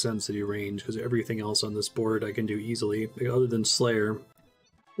just makes sense to do range, because everything else on this board I can do easily, other than Slayer.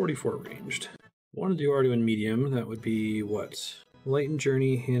 44 ranged. I want to do Arduin medium. That would be what? Light and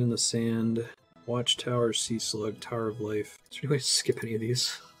Journey, Hand in the Sand, Watchtower, Sea Slug, Tower of Life. Is there any way to skip any of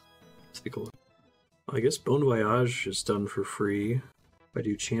these? Let's take a look. I guess Bon Voyage is done for free if I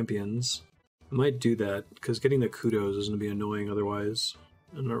do Champions. I might do that, because getting the kudos is going to be annoying otherwise.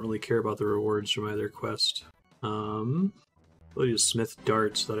 I don't really care about the rewards from either quest. I'll use Smith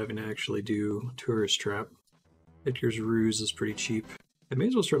Dart so that I can actually do Tourist Trap. Edgar's Ruse is pretty cheap. I may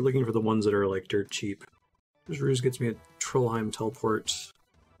as well start looking for the ones that are like dirt cheap. Edgar's Ruse gets me a Trollheim Teleport.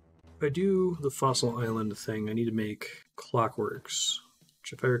 If I do the Fossil Island thing, I need to make Clockworks,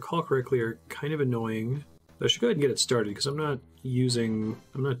 which if I recall correctly are kind of annoying. But I should go ahead and get it started because I'm not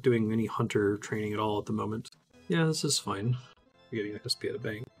doing any hunter training at all at the moment. Yeah, this is fine. I'm getting XP at a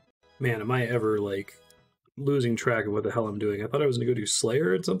bank. Man, am I ever like losing track of what the hell I'm doing. I thought I was going to go do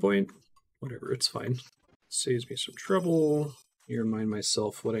Slayer at some point. Whatever, it's fine. Saves me some trouble. You remind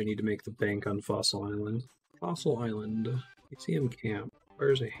myself what I need to make the bank on Fossil Island. Fossil Island. Museum Camp.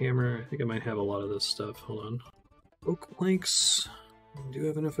 Where's a hammer? I think I might have a lot of this stuff. Hold on. Oak planks. I do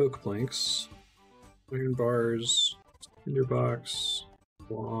have enough oak planks. Iron bars. Tinderbox.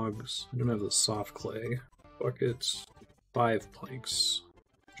 Logs. I don't have the soft clay. Buckets. 5 planks.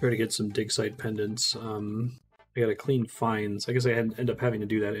 Try to get some dig site pendants. I gotta clean fines. I guess I end up having to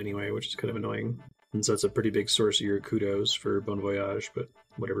do that anyway, which is kind of annoying, since that's a pretty big source of your kudos for Bon Voyage, but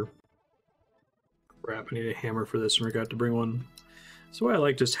whatever. Crap, I need a hammer for this and forgot to bring one. So I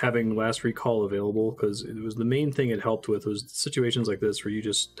like just having Last Recall available, because it was the main thing it helped with, was situations like this where you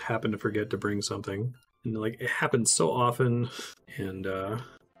just happen to forget to bring something. And like, it happens so often, and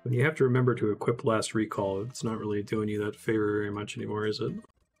when you have to remember to equip Last Recall, it's not really doing you that favor very much anymore, is it?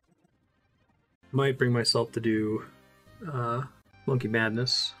 Might bring myself to do Monkey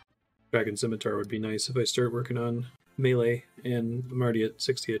Madness. Dragon Scimitar would be nice if I start working on melee, and I'm already at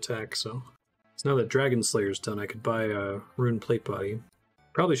 60 attack, so now that Dragon Slayer's done, I could buy a Rune Plate Body.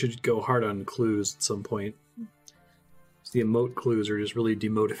 Probably should go hard on clues at some point. The emote clues are just really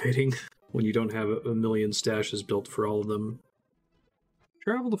demotivating when you don't have a million stashes built for all of them.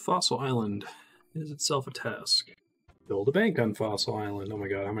 Travel to Fossil Island is itself a task. Build a bank on Fossil Island. Oh my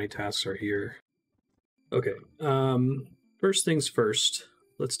god, how many tasks are here? Okay, first things first.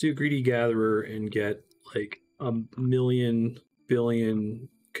 Let's do Greedy Gatherer and get like a million, billion,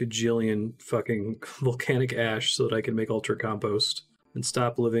 cajillion fucking volcanic ash so that I can make Ultra Compost and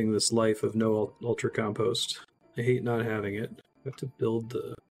stop living this life of no Ultra Compost. I hate not having it. I have to build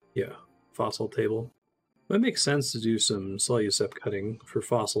the, fossil table. It might make sense to do some Cellucep cutting for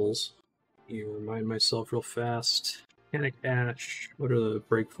fossils. You remind myself real fast. Volcanic ash. What are the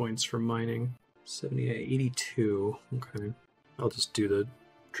breakpoints for mining? 78, 82. Okay. I'll just do the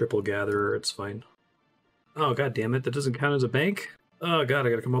triple gatherer, it's fine. Oh, god damn it, that doesn't count as a bank? Oh god, I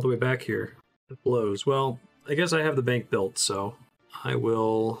gotta come all the way back here. It blows. Well, I guess I have the bank built, so I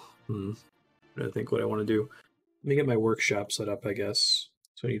will... I think what I want to do. Let me get my workshop set up, I guess.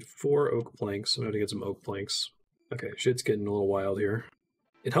 So I need 4 oak planks. I'm gonna have to get some oak planks. Okay, shit's getting a little wild here.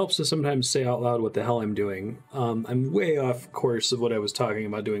 It helps to sometimes say out loud what the hell I'm doing. I'm way off course of what I was talking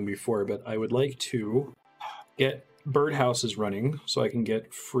about doing before, but I would like to get birdhouses running so I can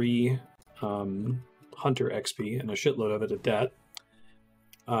get free hunter XP and a shitload of it at that.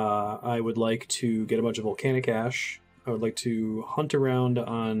 I would like to get a bunch of volcanic ash. I would like to hunt around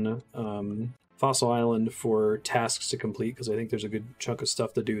on Fossil Island for tasks to complete, because I think there's a good chunk of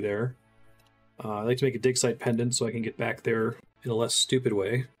stuff to do there. I'd like to make a dig site pendant so I can get back there in a less stupid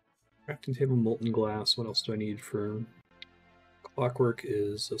way. Crafting table, molten glass. What else do I need for... Clockwork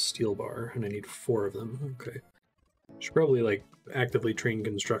is a steel bar, and I need 4 of them. Okay. Should probably, like, actively train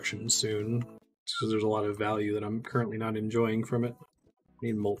construction soon, because there's a lot of value that I'm currently not enjoying from it. I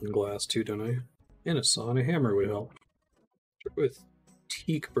need molten glass too, don't I? And a saw and a hammer would help. Start with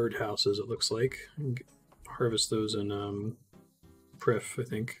teak birdhouses, it looks like. Harvest those in Prif, I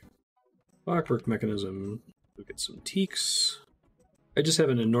think. Clockwork mechanism. We'll get some teaks. I just have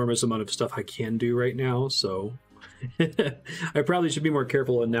an enormous amount of stuff I can do right now, so I probably should be more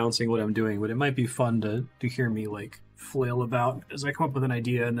careful announcing what I'm doing, but it might be fun to hear me like flail about as I come up with an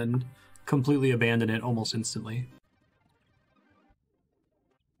idea and then completely abandon it almost instantly.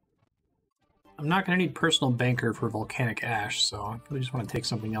 I'm not going to need personal banker for volcanic ash, so I really just want to take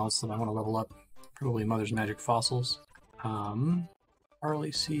something else that I want to level up. Probably Mother's Magic fossils.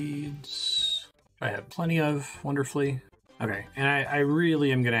 Barley seeds. I have plenty of, wonderfully. Okay, and I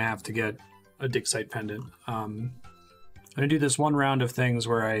really am going to have to get a dig site pendant. I'm going to do this one round of things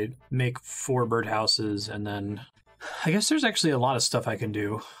where I make 4 birdhouses, and then I guess there's actually a lot of stuff I can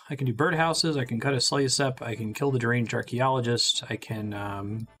do. I can do birdhouses, I can cut a Cellucep, I can kill the deranged archaeologist, I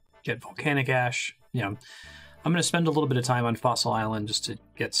can get volcanic ash. You know, I'm going to spend a little bit of time on Fossil Island just to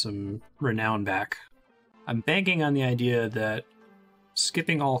get some renown back. I'm banking on the idea that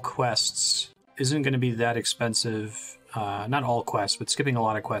skipping all quests isn't going to be that expensive. Not all quests, but skipping a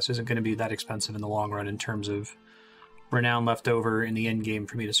lot of quests isn't going to be that expensive in the long run in terms of renown left over in the end game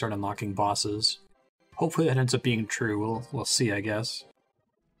for me to start unlocking bosses. Hopefully that ends up being true. We'll see, I guess.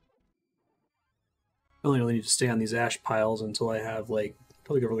 I only really need to stay on these ash piles until I have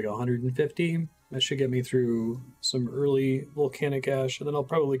probably go for 150. That should get me through some early volcanic ash, and then I'll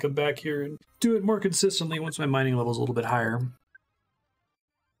probably come back here and do it more consistently once my mining level's a little bit higher.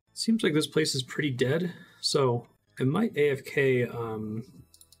 Seems like this place is pretty dead, so I might AFK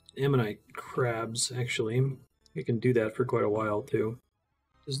ammonite crabs, actually. I can do that for quite a while, too.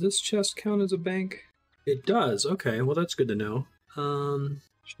 Does this chest count as a bank? It does. Okay, well that's good to know.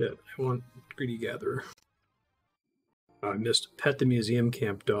 Shit, I want Greedy Gatherer. Oh, I missed Pet the Museum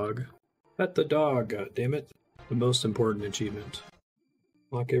Camp Dog. Pet the dog, goddammit. The most important achievement.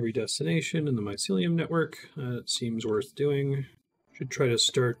 Lock every destination in the mycelium network. That seems worth doing. Should try to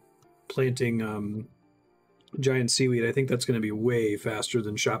start planting giant seaweed. I think that's going to be way faster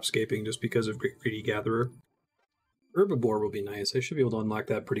than shopscaping just because of Greedy Gatherer. Herbivore will be nice. I should be able to unlock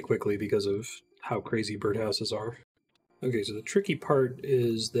that pretty quickly because of how crazy birdhouses are. Okay, so the tricky part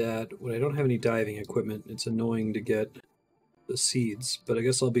is that when I don't have any diving equipment, it's annoying to get the seeds, but I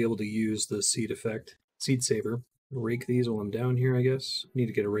guess I'll be able to use the seed effect. Seed saver. Rake these while I'm down here, I guess. Need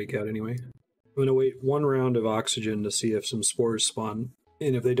to get a rake out anyway. I'm going to wait 1 round of oxygen to see if some spores spawn,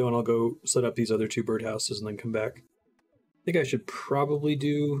 and if they don't, I'll go set up these other 2 birdhouses and then come back. I think I should probably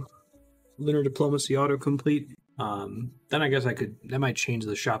do Lunar Diplomacy autocomplete. Then I guess that might change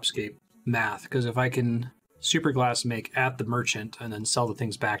the shopscape math, because if I can superglass make at the merchant and then sell the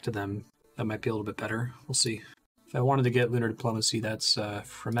things back to them, that might be a little bit better. We'll see. If I wanted to get Lunar Diplomacy, that's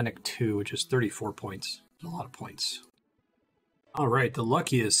Fremennic 2, which is 34 points. A lot of points. Alright, the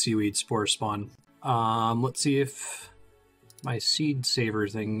luckiest seaweed spore spawn. Let's see if my seed saver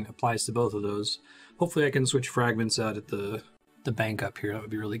thing applies to both of those. Hopefully I can switch fragments out at the bank up here. That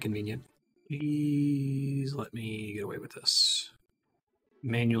would be really convenient. Please let me get away with this.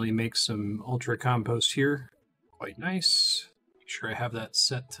 Manually make some ultra compost here. Quite nice. Make sure I have that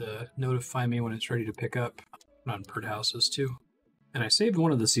set to notify me when it's ready to pick up. On birdhouses too. And I saved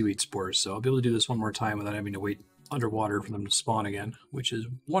one of the seaweed spores, so I'll be able to do this one more time without having to wait underwater for them to spawn again, which is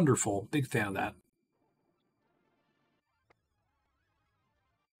wonderful. Big fan of that.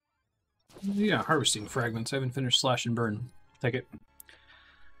 Yeah, harvesting fragments. I haven't finished slash and burn. Take it. I'm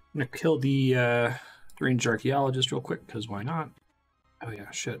gonna kill the deranged archaeologist real quick, because why not? Oh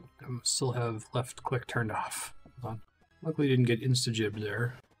yeah, shit. I still have left click turned off. Hold on. Luckily didn't get insta-jibbed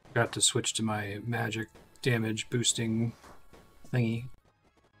there. Got to switch to my magic damage boosting thingy.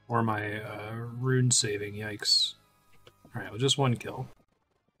 Or my rune saving, yikes. Alright, well, just 1 kill.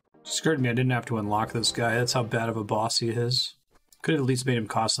 Scared me I didn't have to unlock this guy. That's how bad of a boss he is. Could have at least made him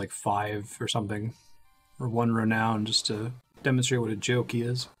cost like 5 or something. Or 1 renown just to demonstrate what a joke he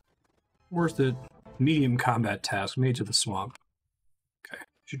is. Worth it. Medium combat task, made to the swamp. Okay.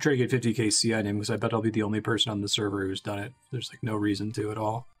 Should try to get 50k CI in him because I bet I'll be the only person on the server who's done it. There's like no reason to at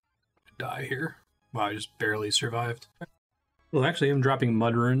all. Die here. Wow, I just barely survived. Well, actually, him dropping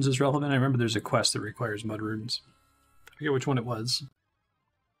mud runes is relevant. I remember there's a quest that requires mud runes. I forget which one it was.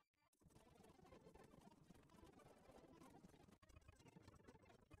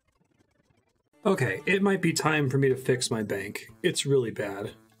 Okay, it might be time for me to fix my bank. It's really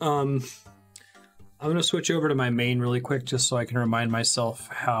bad. I'm going to switch over to my main really quick just so I can remind myself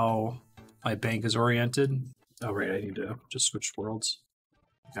how my bank is oriented. Oh, right, I need to just switch worlds.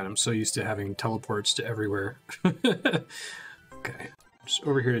 God, I'm so used to having teleports to everywhere. Okay, just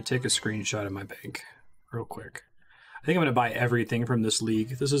over here to take a screenshot of my bank real quick. I think I'm going to buy everything from this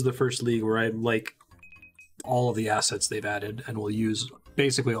league. This is the first league where I like all of the assets they've added and will use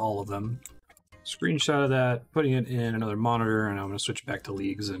basically all of them. Screenshot of that, putting it in another monitor, and I'm going to switch back to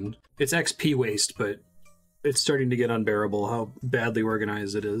leagues. And it's XP waste, but it's starting to get unbearable how badly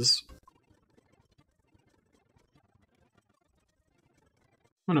organized it is.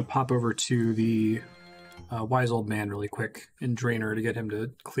 I'm going to pop over to the Wise Old Man really quick in Drainer to get him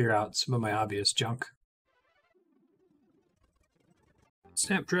to clear out some of my obvious junk.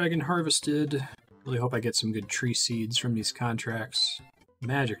 Snapdragon harvested. Really hope I get some good tree seeds from these contracts.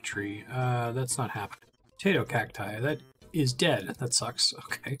 Magic tree. That's not happening. Potato cacti. That is dead. That sucks.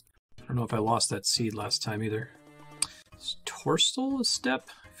 Okay. I don't know if I lost that seed last time either. Is Torstal a step?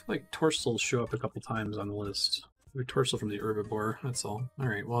 I feel like Torstals show up a couple times on the list. Maybe Torstal from the herbivore, that's all.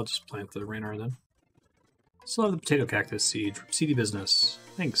 Alright, well I'll just plant the Raynar then. Still have the potato cactus seed from CD Business.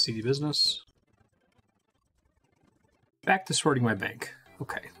 Thanks, CD Business. Back to sorting my bank.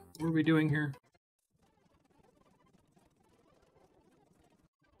 Okay, what are we doing here?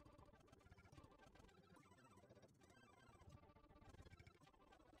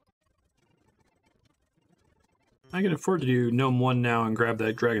 I can afford to do Gnome 1 now and grab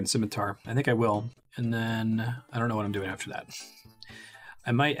that Dragon Scimitar. I think I will. And then I don't know what I'm doing after that.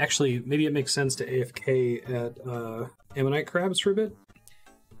 I might actually, maybe it makes sense to AFK at Ammonite Crabs for a bit.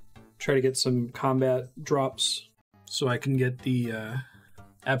 Try to get some combat drops so I can get the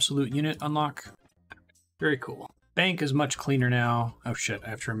absolute unit unlock. Very cool. Bank is much cleaner now. Oh shit, I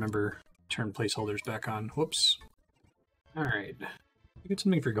have to remember turn placeholders back on. Whoops. Alright. You get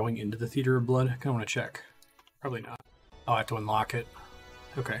something for going into the Theater of Blood? I kinda wanna check. Probably not. Oh, I have to unlock it.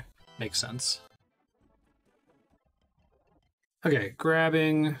 Okay, makes sense. Okay,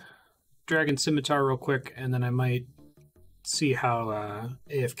 grabbing Dragon Scimitar real quick, and then I might see how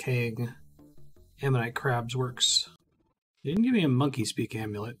AFKing Ammonite Crabs works. They didn't give me a Monkey Speak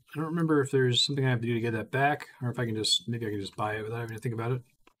amulet. I don't remember if there's something I have to do to get that back, or if I can just, maybe I can just buy it without having to think about it.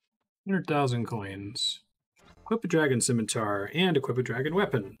 100,000 coins. Equip a Dragon Scimitar, and equip a Dragon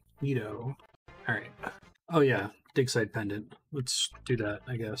Weapon. Neato. Alright. Oh yeah, dig site pendant. Let's do that,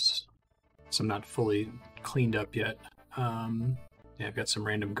 I guess. So I'm not fully cleaned up yet. Yeah, I've got some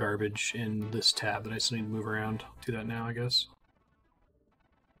random garbage in this tab that I still need to move around. Do that now, I guess.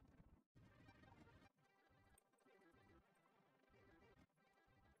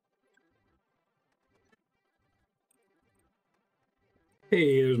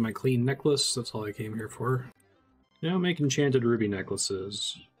 Hey, there's my clean necklace. That's all I came here for. Now make enchanted ruby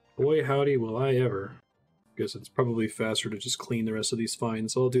necklaces. Boy howdy will I ever. Guess it's probably faster to just clean the rest of these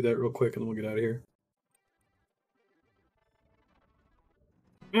finds, so I'll do that real quick and then we'll get out of here.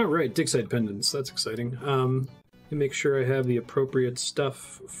 Alright, dig site pendants. That's exciting. Make sure I have the appropriate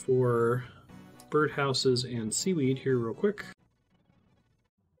stuff for birdhouses and seaweed here real quick.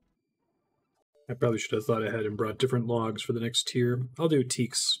 I probably should have thought ahead and brought different logs for the next tier. I'll do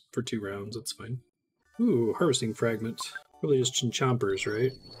teaks for 2 rounds, that's fine. Ooh, harvesting fragment. Probably just chinchompers,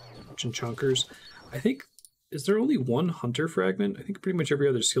 right? Chinchonkers. I think, is there only 1 hunter fragment? I think pretty much every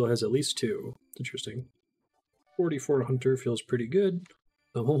other skill has at least 2. Interesting. 44 hunter feels pretty good.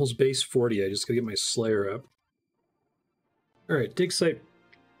 I'm almost base 40, I just gotta get my Slayer up. Alright, dig site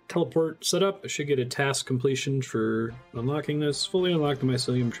teleport set up. I should get a task completion for unlocking this. Fully unlock the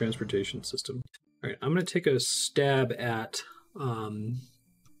mycelium transportation system. Alright, I'm gonna take a stab at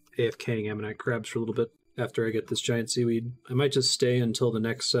AFKing Ammonite Crabs for a little bit after I get this giant seaweed. I might just stay until the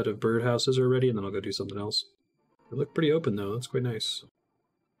next set of birdhouses are ready and then I'll go do something else. They look pretty open though, that's quite nice.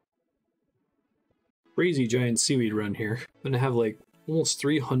 Crazy giant seaweed run here. I'm gonna have like almost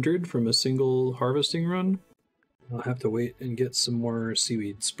 300 from a single harvesting run. I'll have to wait and get some more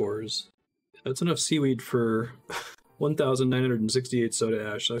seaweed spores. That's enough seaweed for 1,968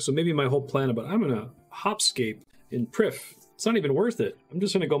 soda ash. So maybe my whole plan about I'm gonna hopscape in Prif. It's not even worth it. I'm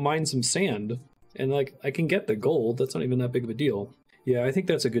just gonna go mine some sand. And like I can get the gold. That's not even that big of a deal. Yeah, I think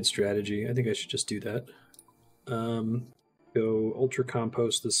that's a good strategy. I think I should just do that. Go ultra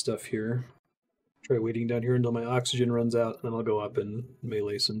compost this stuff here. Try waiting down here until my oxygen runs out, and then I'll go up and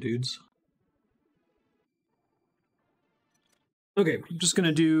melee some dudes. Okay, I'm just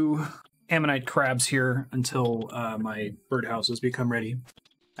gonna do Ammonite Crabs here until my birdhouses become ready.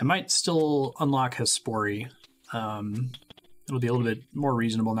 I might still unlock Hespori. It'll be a little bit more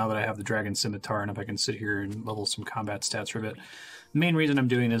reasonable now that I have the Dragon Scimitar, and if I can sit here and level some combat stats for a bit. The main reason I'm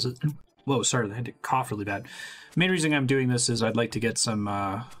doing this is... Whoa, sorry, I had to cough really bad. The main reason I'm doing this is I'd like to get some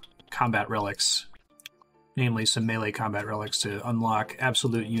combat relics. Namely, some melee combat relics to unlock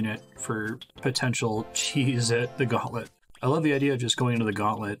absolute unit for potential cheese at the gauntlet. I love the idea of just going into the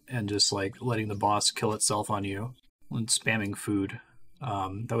gauntlet and just like letting the boss kill itself on you and spamming food.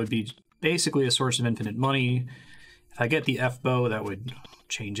 That would be basically a source of infinite money. If I get the F-bow, that would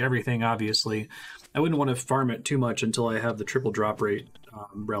change everything, obviously. I wouldn't want to farm it too much until I have the triple drop rate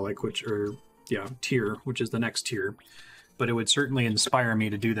relic, tier, which is the next tier. But it would certainly inspire me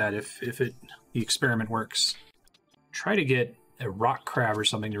to do that if the experiment works. Try to get a rock crab or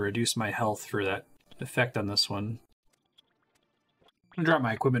something to reduce my health for that effect on this one. I'm gonna drop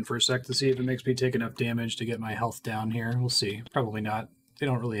my equipment for a sec to see if it makes me take enough damage to get my health down here. We'll see. Probably not. They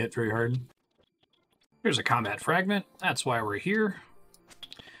don't really hit very hard. Here's a combat fragment. That's why we're here.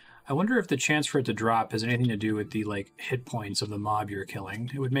 I wonder if the chance for it to drop has anything to do with the, like, hit points of the mob you're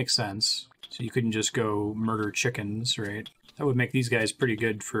killing. It would make sense. So you couldn't just go murder chickens, right? That would make these guys pretty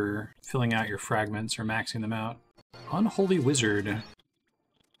good for filling out your fragments or maxing them out. Unholy Wizard. I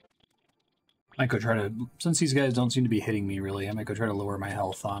might go try to, since these guys don't seem to be hitting me really, I might go try to lower my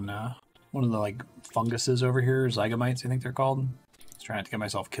health on one of the, like, funguses over here, zygomites I think they're called. Just trying not to get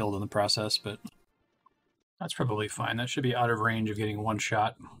myself killed in the process, but that's probably fine. That should be out of range of getting one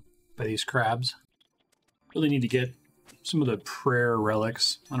shot by these crabs. Really need to get some of the prayer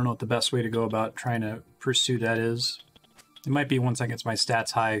relics. I don't know what the best way to go about trying to pursue that is. It might be once I get my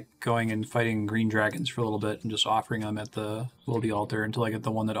stats high, going and fighting green dragons for a little bit and just offering them at the VOD altar until I get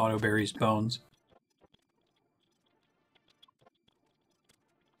the one that auto-buries bones.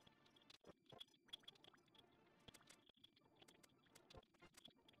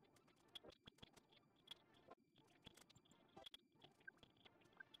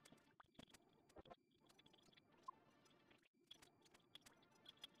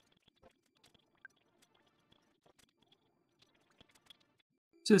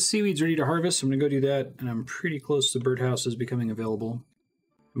 So the seaweed's ready to harvest. I'm going to go do that, and I'm pretty close to birdhouses becoming available.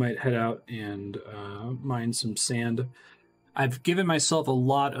 I might head out and mine some sand. I've given myself a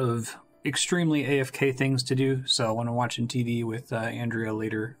lot of extremely AFK things to do, so when I'm watching TV with Andrea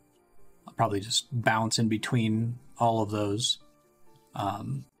later, I'll probably just bounce in between all of those.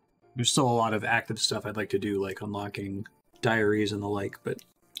 There's still a lot of active stuff I'd like to do, like unlocking diaries and the like, but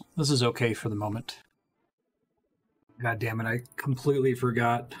this is okay for the moment. God damn it, I completely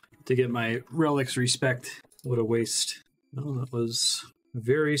forgot to get my relics respect. What a waste. Well, that was a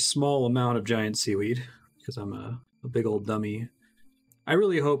very small amount of giant seaweed, because I'm a big old dummy. I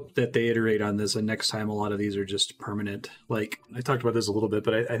really hope that they iterate on this, and next time a lot of these are just permanent. Like, I talked about this a little bit,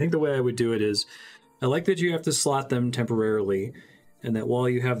 but I think the way I would do it is, I like that you have to slot them temporarily, and that while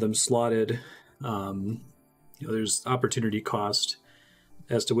you have them slotted, there's opportunity cost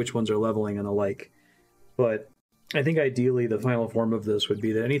as to which ones are leveling and the like. But I think ideally the final form of this would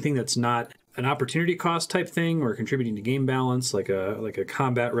be that anything that's not an opportunity cost type thing or contributing to game balance, like a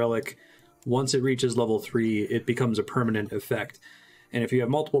combat relic, once it reaches level 3, it becomes a permanent effect. And if you have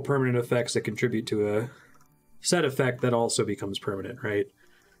multiple permanent effects that contribute to a set effect, that also becomes permanent, right?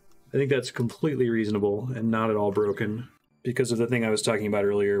 I think that's completely reasonable and not at all broken, because of the thing I was talking about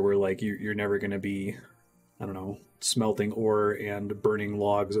earlier where, like, you're never going to be, I don't know, smelting ore and burning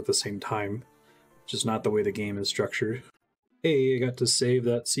logs at the same time. Just not the way the game is structured. Hey, I got to save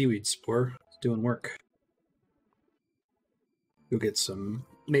that seaweed spore. It's doing work. Go get some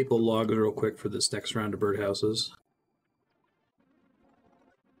maple logs real quick for this next round of birdhouses.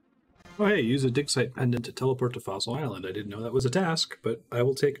 Oh hey, use a dig site pendant to teleport to Fossil Island. I didn't know that was a task, but I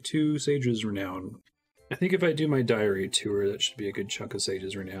will take 2 Sage's Renown. I think if I do my diary tour, that should be a good chunk of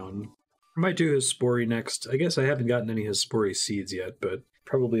Sage's Renown. I might do his Spory next. I guess I haven't gotten any his Spory seeds yet, but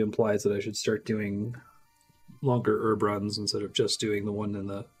probably implies that I should start doing longer herb runs instead of just doing the one in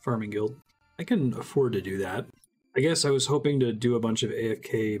the farming guild. I can afford to do that. I guess I was hoping to do a bunch of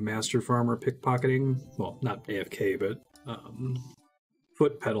AFK master farmer pickpocketing. Well, not AFK, but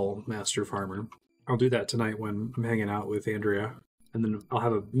foot pedal master farmer. I'll do that tonight when I'm hanging out with Andrea. And then I'll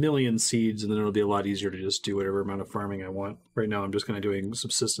have a million seeds, and then it'll be a lot easier to just do whatever amount of farming I want. Right now I'm just kind of doing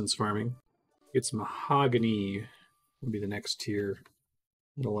subsistence farming. It's mahogany will be the next tier.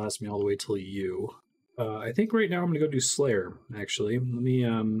 It'll last me all the way till you. I think right now I'm going to go do Slayer, actually. Let me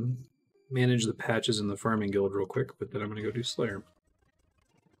manage the patches in the farming guild real quick, but then I'm going to go do Slayer.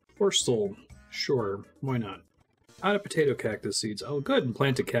 Forstal. Sure, why not? Out of potato cactus seeds. I'll go ahead and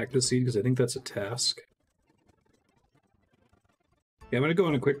plant a cactus seed, because I think that's a task. Yeah, I'm going to go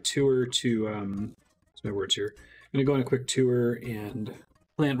on a quick tour to... what's my words here? I'm going to go on a quick tour and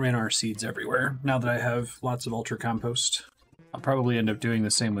plant Ranar seeds everywhere, now that I have lots of ultra compost. I'll probably end up doing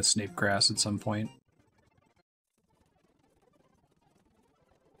the same with snape grass at some point.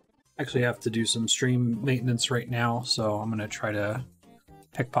 Actually, I have to do some stream maintenance right now, so I'm going to try to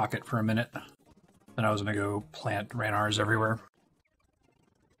pickpocket for a minute. Then I was going to go plant Ranars everywhere.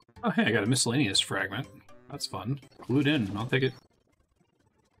 Oh, hey, I got a miscellaneous fragment. That's fun. Glued in. I'll take it.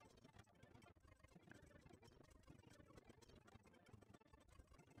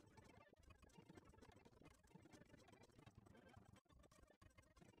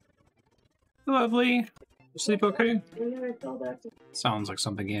 Lovely. You sleep okay? Sounds like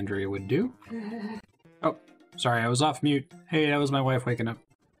something Andrea would do. Oh, sorry, I was off mute. Hey, that was my wife waking up.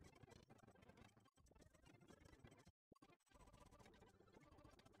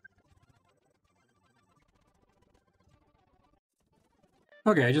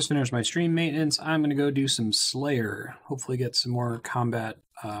 Okay, I just finished my stream maintenance. I'm going to go do some Slayer. Hopefully get some more combat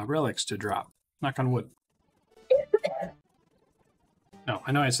relics to drop. Knock on wood. No,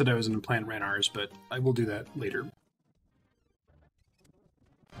 I know I said I was going to plant Ranars, but I will do that later.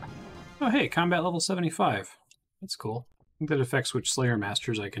 Oh, hey, combat level 75. That's cool. I think that affects which Slayer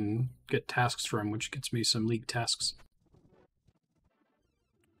Masters I can get tasks from, which gets me some League tasks.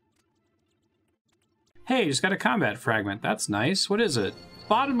 Hey, just got a combat fragment. That's nice. What is it?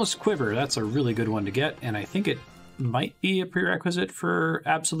 Bottomless Quiver. That's a really good one to get, and I think it might be a prerequisite for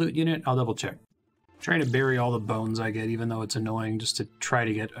Absolute Unit. I'll double check. I'm trying to bury all the bones I get, even though it's annoying, just to try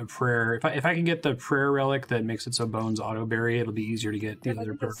to get a prayer. If I can get the prayer relic that makes it so bones auto bury, it'll be easier to get the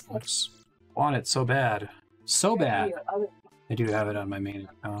other prayer relics. Want it so bad. So bad. I do have it on my main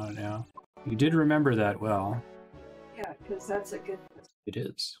account now. You did remember that well. Yeah, because that's a good... It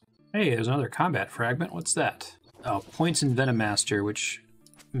is. Hey, there's another combat fragment. What's that? Oh, points in Venom Master, which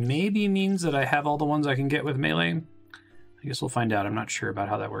maybe means that I have all the ones I can get with melee. I guess we'll find out. I'm not sure about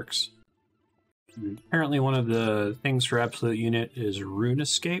how that works. Apparently one of the things for Absolute Unit is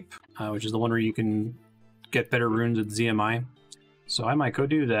RuneScape, which is the one where you can get better runes with ZMI. So I might go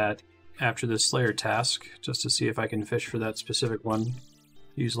do that after this Slayer task, just to see if I can fish for that specific one.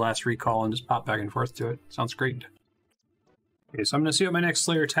 Use last recall and just pop back and forth to it. Sounds great. Okay, so I'm going to see what my next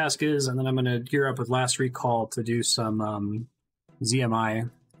Slayer task is, and then I'm going to gear up with last recall to do some ZMI,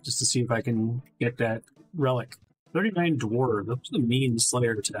 just to see if I can get that relic. 39 Dwarf, that's the mean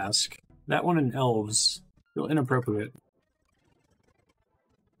Slayer task. That one in Elves, feel inappropriate.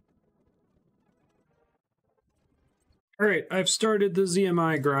 Alright, I've started the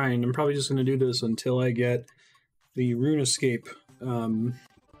ZMI grind. I'm probably just going to do this until I get the RuneScape,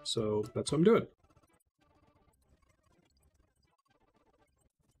 so that's what I'm doing.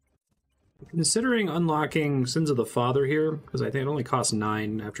 Considering unlocking Sins of the Father here, because I think it only costs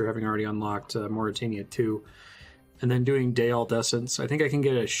 9 after having already unlocked Mauritania 2, and then doing Day Alt Essence, I think I can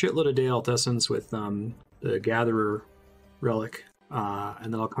get a shitload of Day Alt Essence with the Gatherer relic,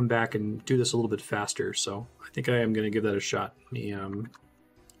 and then I'll come back and do this a little bit faster, so I think I am going to give that a shot. Let me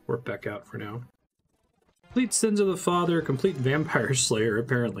work back out for now. Complete Sins of the Father, complete Vampire Slayer,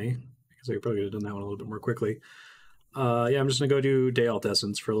 apparently, because I probably could have done that one a little bit more quickly. Yeah, I'm just going to go do Day Alt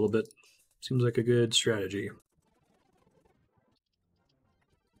Essence for a little bit. Seems like a good strategy.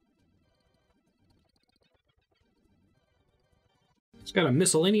 It's got a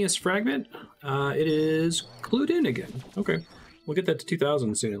miscellaneous fragment. It is clued in again. Okay, we'll get that to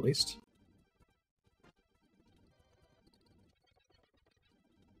 2,000 soon at least.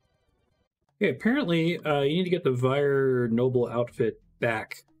 Okay, apparently you need to get the Vire Noble outfit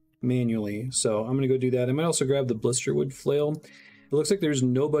back manually, so I'm going to go do that. I might also grab the Blisterwood Flail. It looks like there's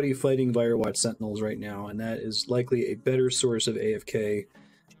nobody fighting Firewatch Sentinels right now, and that is likely a better source of AFK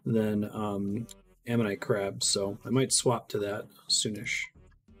than Ammonite Crabs, so I might swap to that soonish.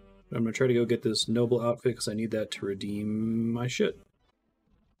 But I'm going to try to go get this Noble outfit because I need that to redeem my shit.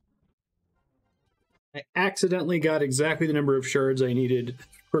 I accidentally got exactly the number of shards I needed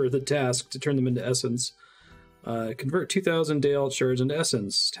for the task to turn them into Essence. Convert 2,000 Day Alt shards into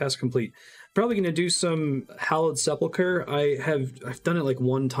Essence. Task complete. Probably going to do some Hallowed Sepulchre. I've done it like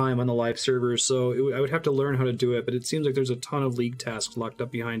one time on the live server, so I would have to learn how to do it, but it seems like there's a ton of League tasks locked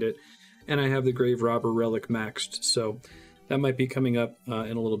up behind it, and I have the Grave Robber Relic maxed, so that might be coming up in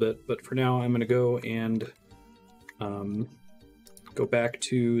a little bit, but for now I'm going to go and go back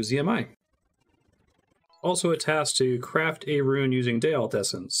to ZMI. Also a task to craft a rune using Day Alt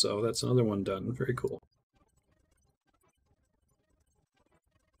Essence, so that's another one done. Very cool.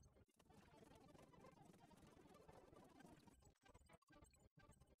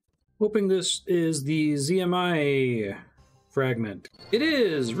 Hoping this is the ZMI fragment. It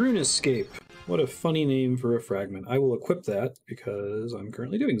is! RuneScape. What a funny name for a fragment. I will equip that because I'm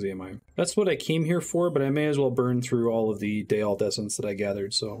currently doing ZMI. That's what I came here for, but I may as well burn through all of the Day Alt Essence that I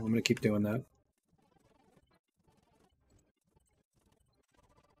gathered, so I'm going to keep doing that.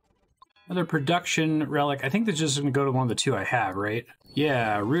 Another production relic. I think that's just going to go to one of the two I have, right?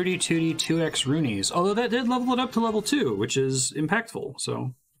 Yeah, Rudy Tooty 2x Roonies. Although that did level it up to level 2, which is impactful,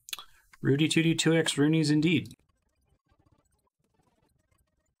 so... Rudy Tooty 2x Roonies indeed.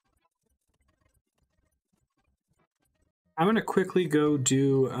 I'm going to quickly go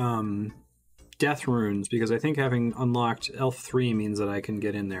do Death Runes, because I think having unlocked Elf 3 means that I can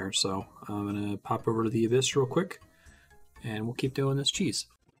get in there. So I'm going to pop over to the Abyss real quick, and we'll keep doing this cheese.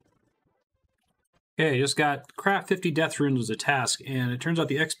 Okay, just got craft 50 Death Runes was a task, and it turns out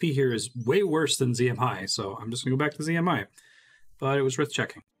the XP here is way worse than ZMI, so I'm just going to go back to ZMI. But it was worth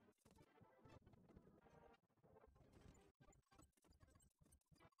checking.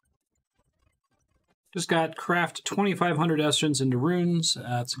 Just got craft 2,500 essence into runes.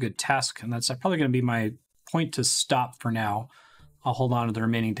 That's a good task, and that's probably going to be my point to stop for now. I'll hold on to the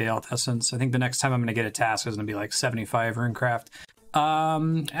remaining day health essence. I think the next time I'm going to get a task is going to be like 75 runecraft.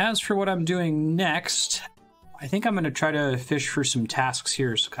 As for what I'm doing next, I think I'm going to try to fish for some tasks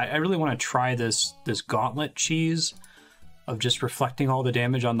here. So I really want to try this gauntlet cheese of just reflecting all the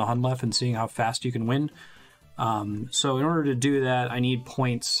damage on the Hunlef and seeing how fast you can win. So in order to do that, I need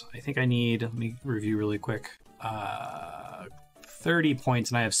points. I think I need, let me review really quick, 30 points,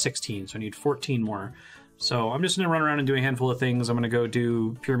 and I have 16, so I need 14 more. So I'm just going to run around and do a handful of things. I'm going to go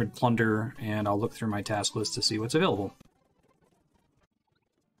do Pyramid Plunder, and I'll look through my task list to see what's available.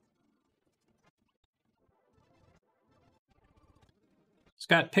 It's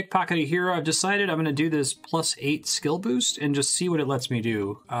got Pickpocket a Hero. I've decided I'm going to do this +8 skill boost and just see what it lets me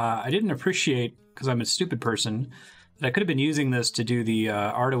do. I didn't appreciate, because I'm a stupid person, that I could have been using this to do the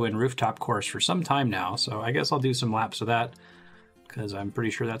Arduin rooftop course for some time now, so I guess I'll do some laps of that, because I'm pretty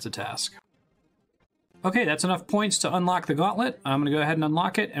sure that's a task. Okay, that's enough points to unlock the gauntlet. I'm going to go ahead and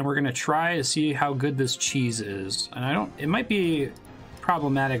unlock it, and we're going to try to see how good this cheese is. And it might be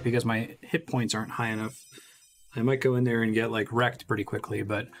problematic because my hit points aren't high enough. I might go in there and get like wrecked pretty quickly,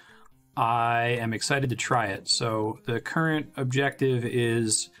 but I am excited to try it. So the current objective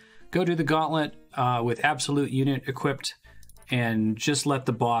is go do the gauntlet with absolute unit equipped and just let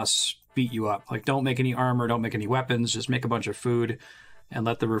the boss beat you up. Like, don't make any armor, don't make any weapons, just make a bunch of food and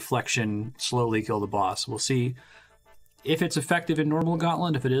let the reflection slowly kill the boss. We'll see if it's effective in normal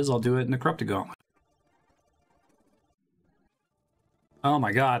gauntlet. If it is, I'll do it in the corrupted gauntlet. Oh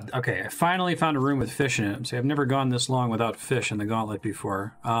my god, okay, I finally found a room with fish in it. See, I've never gone this long without fish in the gauntlet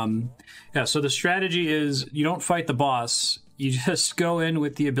before. Yeah, so the strategy is you don't fight the boss, you just go in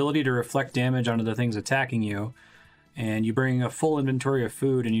with the ability to reflect damage onto the things attacking you, and you bring a full inventory of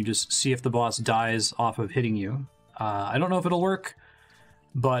food and you just see if the boss dies off of hitting you. I don't know if it'll work,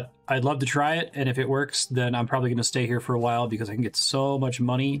 but I'd love to try it, and if it works, then I'm probably going to stay here for a while because I can get so much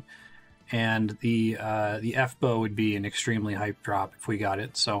money. And the F-bow would be an extremely hype drop if we got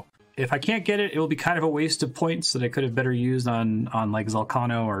it. So if I can't get it, it will be kind of a waste of points that I could have better used on like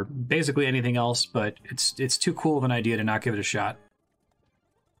Zelcano or basically anything else, but it's too cool of an idea to not give it a shot.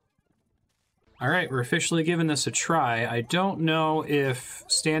 All right, we're officially giving this a try. I don't know if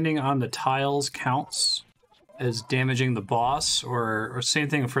standing on the tiles counts as damaging the boss, or same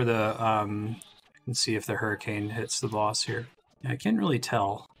thing for the, let's see if the hurricane hits the boss here. Yeah, I can't really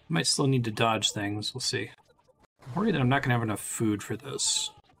tell. Might still need to dodge things, we'll see. I'm worried that I'm not gonna have enough food for this.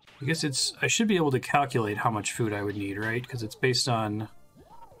 I guess I should be able to calculate how much food I would need, right? Because it's based on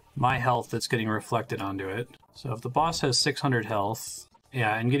my health that's getting reflected onto it. So if the boss has 600 health,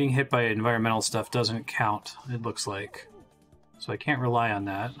 yeah, and getting hit by environmental stuff doesn't count, it looks like. So I can't rely on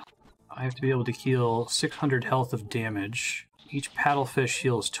that. I have to be able to heal 600 health of damage. Each paddlefish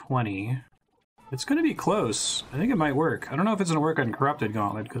heals 20. It's going to be close. I think it might work. I don't know if it's going to work on Corrupted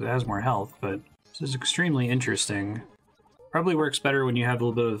Gauntlet because it has more health, but this is extremely interesting. Probably works better when you have a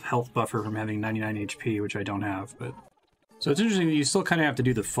little bit of health buffer from having 99 HP, which I don't have. But so it's interesting that you still kind of have to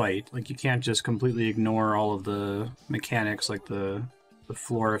do the fight. Like, you can't just completely ignore all of the mechanics, like the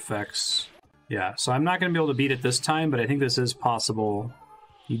floor effects. Yeah, so I'm not going to be able to beat it this time, but I think this is possible.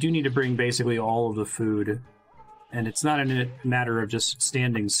 You do need to bring basically all of the food. And it's not a matter of just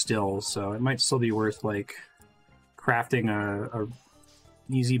standing still, so it might still be worth, like, crafting a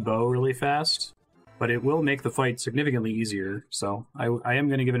easy bow really fast. But it will make the fight significantly easier, so I am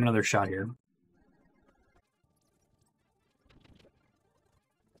going to give it another shot here.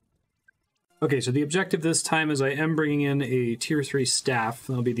 Okay, so the objective this time is I am bringing in a tier 3 staff.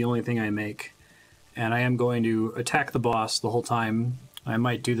 That'll be the only thing I make. And I am going to attack the boss the whole time. I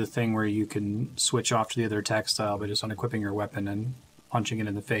might do the thing where you can switch off to the other attack style by just unequipping your weapon and punching it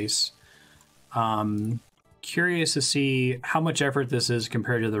in the face. Curious to see how much effort this is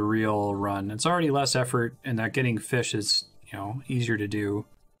compared to the real run. It's already less effort, and that getting fish is, you know, easier to do.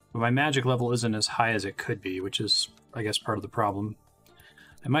 But my magic level isn't as high as it could be, which is, I guess, part of the problem.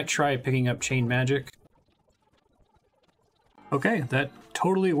 I might try picking up chain magic. Okay, that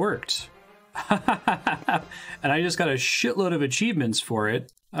totally worked. And I just got a shitload of achievements for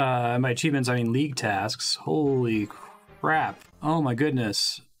it. My achievements, I mean league tasks. Holy crap. Oh my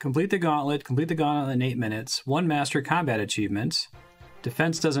goodness. Complete the gauntlet in 8 minutes. 1 master combat achievement.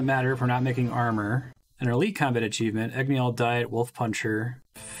 Defense doesn't matter if we're not making armor. An elite combat achievement. Egnial Diet, Wolf Puncher.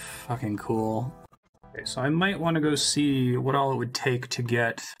 Fucking cool. Okay, so I might want to go see what all it would take to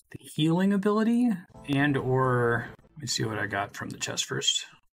get the healing ability and or... Let me see what I got from the chest first.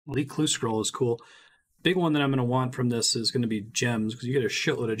 Elite Clue Scroll is cool. Big one that I'm going to want from this is going to be gems, because you get a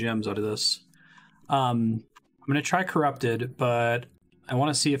shitload of gems out of this. I'm going to try Corrupted, but I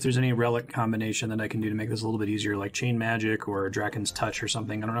want to see if there's any relic combination that I can do to make this a little bit easier, like Chain Magic or Dragon's Touch or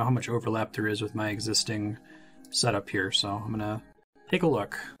something. I don't know how much overlap there is with my existing setup here, so I'm going to take a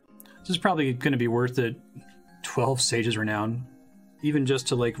look. This is probably going to be worth it. 12 Sage's Renown, even just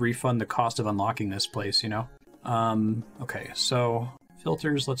to like refund the cost of unlocking this place, you know? Okay, so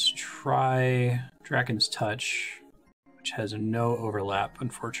filters, let's try Dragon's Touch, which has no overlap,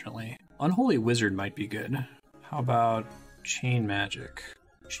 unfortunately. Unholy Wizard might be good. How about Chain Magic?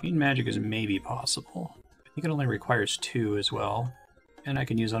 Chain Magic is maybe possible. I think it only requires 2 as well. And I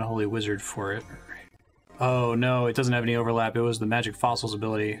can use Unholy Wizard for it. Oh no, it doesn't have any overlap. It was the Magic Fossils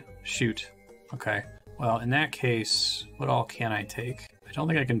ability. Shoot. Okay. Well, in that case, what all can I take? I don't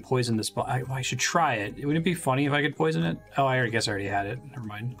think I can poison this ball. I should try it. Wouldn't it be funny if I could poison it? Oh, I guess I already had it. Never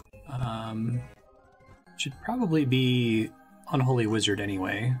mind. Should probably be Unholy Wizard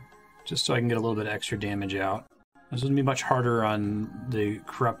anyway, just so I can get a little bit of extra damage out. This is going to be much harder on the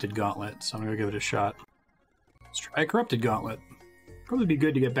Corrupted Gauntlet, so I'm going to give it a shot. Let's try Corrupted Gauntlet. Probably be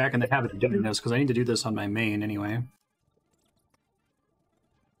good to get back in the habit of doing this, because I need to do this on my main anyway.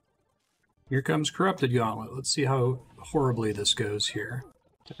 Here comes Corrupted Gauntlet. Let's see how horribly this goes here.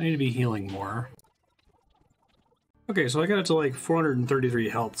 I need to be healing more. Okay, so I got it to like 433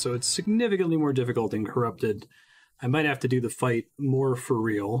 health, so it's significantly more difficult than Corrupted. I might have to do the fight more for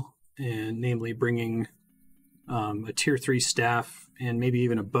real, and namely bringing a tier 3 staff and maybe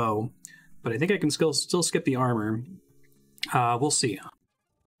even a bow. But I think I can still skip the armor. We'll see.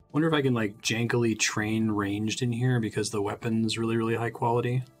 Wonder if I can like jankily train ranged in here because the weapon's really, really high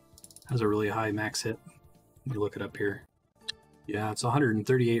quality. Has a really high max hit. Let me look it up here. Yeah, it's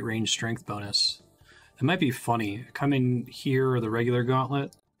 138 range strength bonus. It might be funny. Come in here with a regular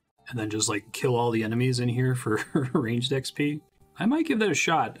gauntlet and then just like kill all the enemies in here for ranged XP. I might give that a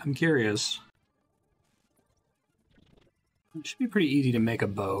shot. I'm curious. It should be pretty easy to make a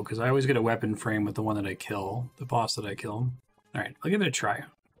bow because I always get a weapon frame with the one that I kill, the boss that I kill. Alright, I'll give it a try.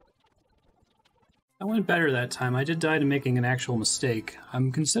 I went better that time. I did die to making an actual mistake.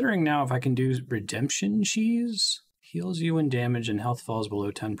 I'm considering now if I can do Redemption Cheese. Heals you when damage and health falls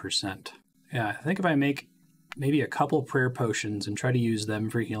below 10%. Yeah, I think if I make maybe a couple prayer potions and try to use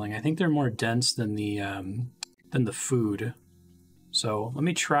them for healing, I think they're more dense than the food. So let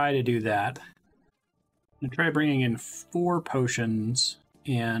me try to do that. I'm gonna try bringing in 4 potions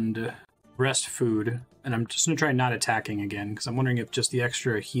and rest food. And I'm just going to try not attacking again, because I'm wondering if just the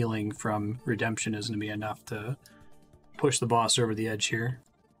extra healing from Redemption is going to be enough to push the boss over the edge here.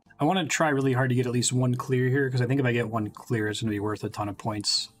 I want to try really hard to get at least 1 clear here, because I think if I get 1 clear, it's going to be worth a ton of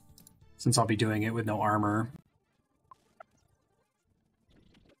points, since I'll be doing it with no armor.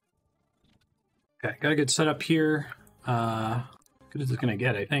 Okay, got a good setup here. Good as it's going to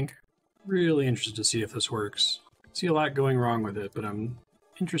get, I think. Really interested to see if this works. See a lot going wrong with it, but I'm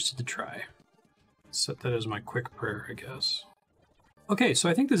interested to try. Set that as my quick prayer, I guess. Okay, so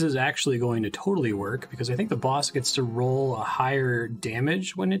I think this is actually going to totally work, because I think the boss gets to roll a higher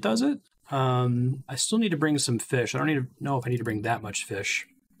damage when it does it. I still need to bring some fish. I don't need to know if I need to bring that much fish,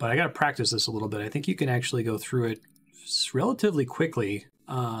 but I got to practice this a little bit. I think you can actually go through it relatively quickly.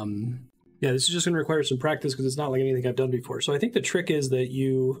 Yeah, this is just going to require some practice, because it's not like anything I've done before. So I think the trick is that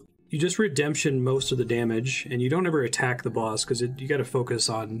you just redemption most of the damage, and you don't ever attack the boss, because you got to focus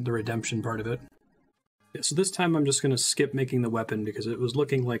on the redemption part of it. Yeah, so this time I'm just going to skip making the weapon because it was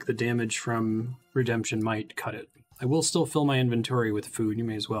looking like the damage from Redemption might cut it. I will still fill my inventory with food, you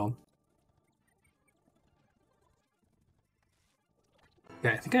may as well.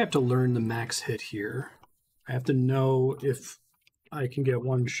 Okay, I think I have to learn the max hit here. I have to know if I can get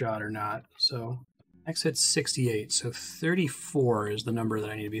 1 shot or not. So max hit's 68, so 34 is the number that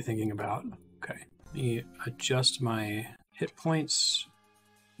I need to be thinking about. Okay, let me adjust my hit points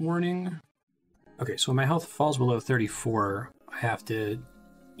warning. Okay, so when my health falls below 34, I have to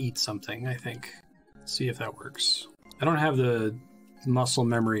eat something, I think. Let's see if that works. I don't have the muscle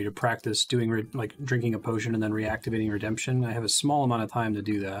memory to practice doing, like, drinking a potion and then reactivating Redemption. I have a small amount of time to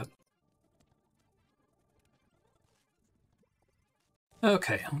do that.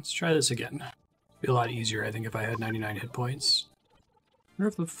 Okay, let's try this again. It'd be a lot easier, I think, if I had 99 hit points. I wonder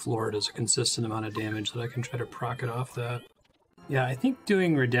if the floor does a consistent amount of damage that I can try to proc it off that. Yeah, I think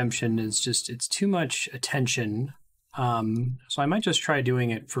doing Redemption is just, it's too much attention. So I might just try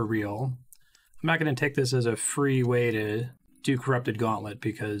doing it for real. I'm not going to take this as a free way to do Corrupted Gauntlet,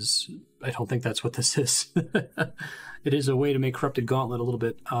 because I don't think that's what this is. It is a way to make Corrupted Gauntlet a little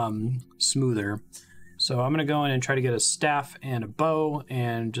bit smoother. So I'm going to go in and try to get a staff and a bow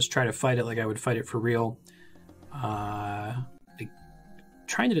and just try to fight it like I would fight it for real.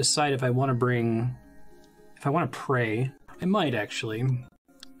 trying to decide if I want to pray. I might actually.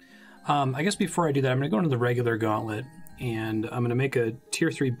 I guess before I do that, I'm going to go into the regular gauntlet, and I'm going to make a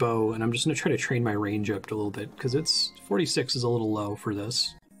tier 3 bow, and I'm just going to try to train my range up a little bit, because 46 is a little low for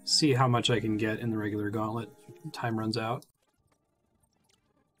this. See how much I can get in the regular gauntlet. Time runs out.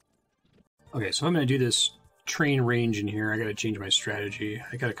 Okay, so I'm going to do this train range in here. I got to change my strategy.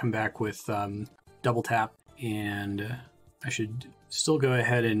 I got to come back with double tap, and I should still go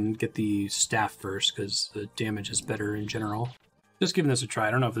ahead and get the staff first, because the damage is better in general. Just giving this a try.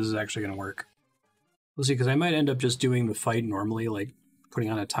 I don't know if this is actually going to work. We'll see, because I might end up just doing the fight normally, like putting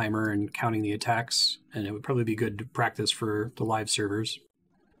on a timer and counting the attacks, and it would probably be good to practice for the live servers.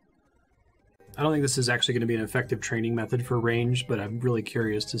 I don't think this is actually going to be an effective training method for range, but I'm really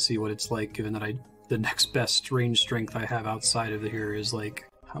curious to see what it's like, given that the next best range strength I have outside of here is like,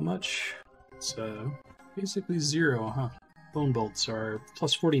 how much? It's basically 0, huh? Bone bolts are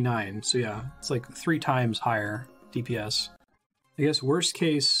plus 49, so yeah, it's like 3 times higher DPS. I guess worst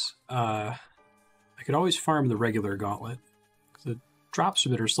case, I could always farm the regular gauntlet. The drops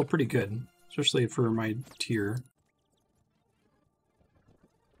of it are still pretty good, especially for my tier.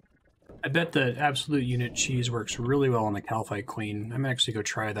 I bet the absolute unit cheese works really well on the Calphite Queen. I might actually go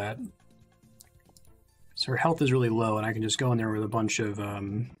try that. So her health is really low, and I can just go in there with a bunch of...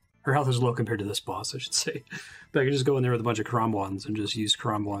 her health is low compared to this boss, I should say. But I can just go in there with a bunch of Karambwans and just use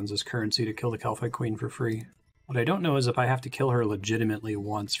Karambwans as currency to kill the Calphite Queen for free. What I don't know is if I have to kill her legitimately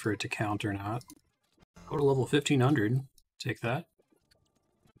once for it to count or not. Go to level 1500. Take that.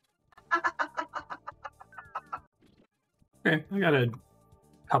 Okay, I got a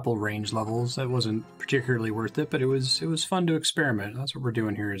couple range levels. That wasn't particularly worth it, but it was fun to experiment. That's what we're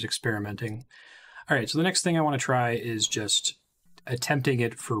doing here, is experimenting. All right, so the next thing I want to try is just attempting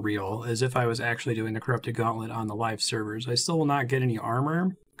it for real, as if I was actually doing the Corrupted Gauntlet on the live servers. I still will not get any armor,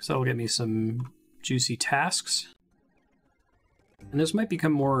 because that will get me some juicy tasks. And this might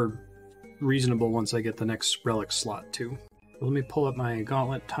become more reasonable once I get the next relic slot too. Let me pull up my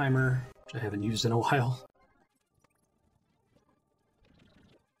gauntlet timer, which I haven't used in a while.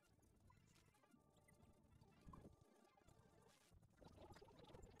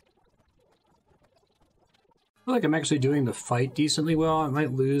 I feel like I'm actually doing the fight decently well. I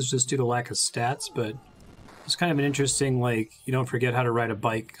might lose just due to lack of stats, but it's kind of an interesting, like, you don't forget how to ride a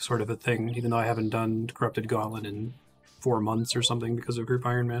bike sort of a thing, even though I haven't done Corrupted Gauntlet in 4 months or something because of Group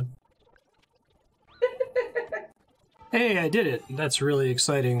Iron Man. Hey, I did it! That's really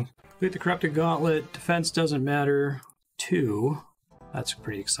exciting. Complete the Corrupted Gauntlet, defense doesn't matter, 2. That's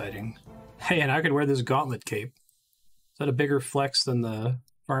pretty exciting. Hey, and I could wear this gauntlet cape. Is that a bigger flex than the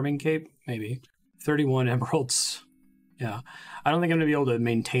farming cape? Maybe. 31 emeralds. Yeah. I don't think I'm going to be able to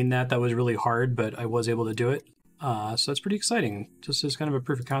maintain that. That was really hard, but I was able to do it. So that's pretty exciting. Just as kind of a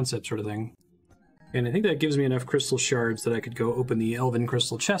proof of concept sort of thing. And I think that gives me enough crystal shards that I could go open the Elven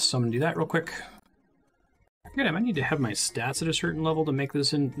crystal chest, so I'm going to do that real quick. Good, I might need to have my stats at a certain level to make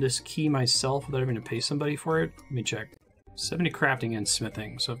this key myself without having to pay somebody for it. Let me check. 70 crafting and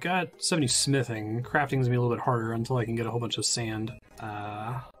smithing. So I've got 70 smithing. Crafting's going to be a little bit harder until I can get a whole bunch of sand.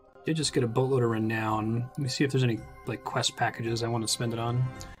 Did just get a boatload of renown. Let me see if there's any like quest packages I want to spend it on.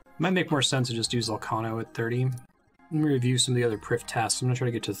 Might make more sense to just use Volcano at 30. Let me review some of the other Prift tasks. I'm going to try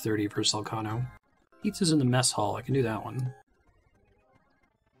to get to 30 for Volcano. Pizza's in the mess hall. I can do that one.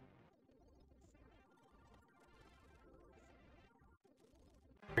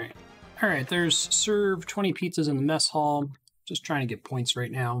 Alright, there's serve 20 pizzas in the mess hall. Just trying to get points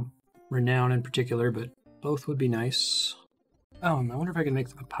right now. Renown in particular, but both would be nice. Oh, I wonder if I can make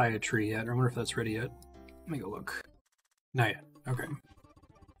the papaya tree yet, or I wonder if that's ready yet. Let me go look. Not yet. Okay.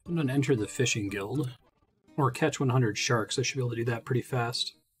 I'm going to enter the fishing guild. Or catch 100 sharks. I should be able to do that pretty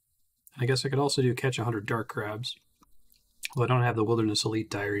fast. I guess I could also do catch 100 dark crabs. Well, I don't have the Wilderness Elite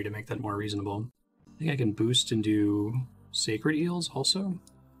Diary to make that more reasonable. I think I can boost and do sacred eels also?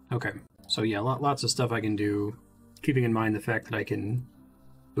 Okay. So yeah, lots of stuff I can do, keeping in mind the fact that I can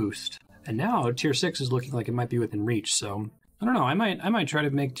boost. And now tier 6 is looking like it might be within reach, so I don't know, I might try to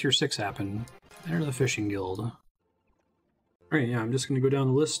make tier 6 happen. Enter the fishing guild. Alright, yeah, I'm just gonna go down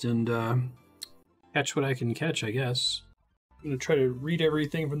the list and catch what I can catch, I guess. I'm gonna try to read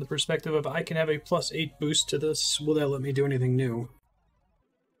everything from the perspective of I can have a +8 boost to this. Will that let me do anything new?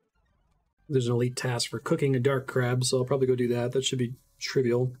 There's an elite task for cooking a dark crab, so I'll probably go do that. That should be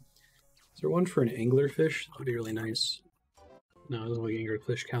trivial. Is there one for an anglerfish? That would be really nice. No, it doesn't look like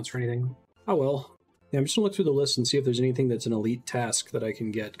anglerfish counts for anything. Oh well. Yeah, I'm just gonna look through the list and see if there's anything that's an elite task that I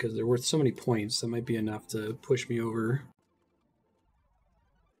can get, because they're worth so many points. That might be enough to push me over.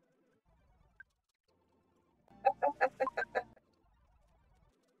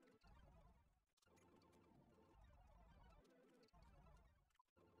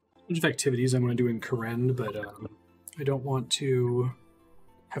 bunch of activities I want to do in Karen, but I don't want to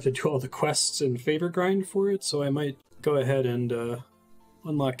have to do all the quests and favor grind for it, so I might go ahead and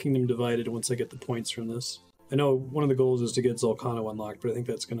unlock Kingdom Divided once I get the points from this. I know one of the goals is to get Zolcano unlocked, but I think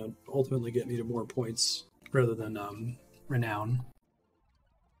that's going to ultimately get me to more points rather than Renown.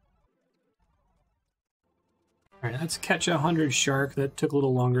 Alright, that's catch 100 shark. That took a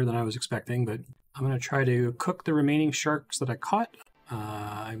little longer than I was expecting, but I'm going to try to cook the remaining sharks that I caught.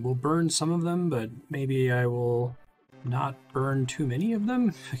 I will burn some of them, but maybe I will not burn too many of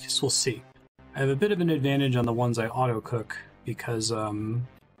them. I guess we'll see. I have a bit of an advantage on the ones I auto-cook because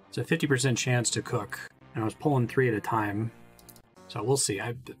it's a 50% chance to cook, and I was pulling 3 at a time. So we'll see.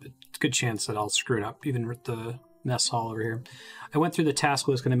 It's a good chance that I'll screw it up, even with the mess hall over here. I went through the task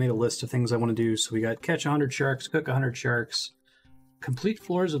list and I made a list of things I want to do. So we got catch 100 sharks, cook 100 sharks, complete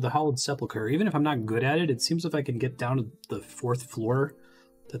floors of the Hallowed Sepulchre. Even if I'm not good at it, it seems if I can get down to the 4th floor,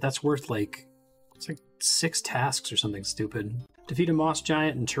 that's worth like, it's like 6 tasks or something stupid. Defeat a moss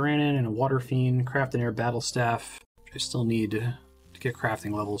giant and Tyrannin and a water fiend, craft an air battle staff. I still need to get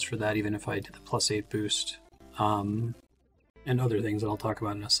crafting levels for that, even if I did the +8 boost. And other things that I'll talk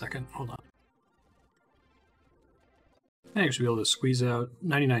about in a second. Hold on. I actually be able to squeeze out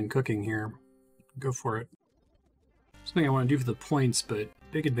 99 cooking here. Go for it. Something I want to do for the points, but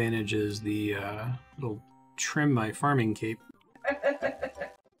big advantage is the it'll trim my farming cape.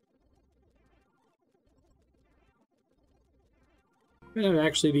 I'm gonna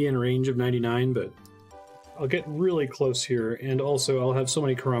actually be in range of 99, but I'll get really close here, and also I'll have so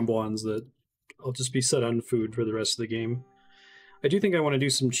many Karambwans that I'll just be set on food for the rest of the game. I do think I want to do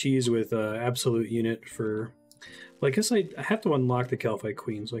some cheese with Absolute Unit for... Well, I guess I have to unlock the Calphite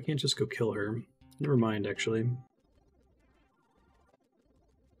Queen, so I can't just go kill her. Never mind, actually.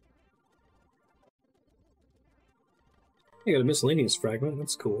 I got a miscellaneous fragment,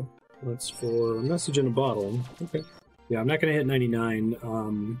 that's cool. That's for a message in a bottle. Okay. Yeah, I'm not going to hit 99.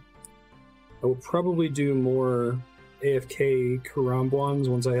 I will probably do more AFK Karambwans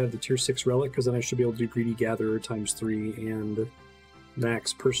once I have the tier 6 relic, because then I should be able to do Greedy Gatherer ×3 and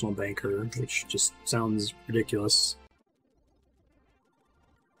max Personal Banker, which just sounds ridiculous.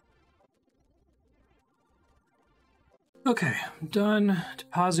 Okay, I'm done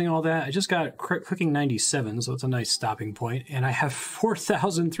depositing all that. I just got cooking 97, so it's a nice stopping point, and I have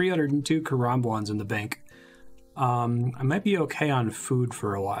 4,302 Karambwans in the bank. I might be okay on food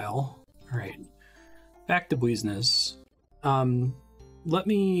for a while. Alright, back to business. Let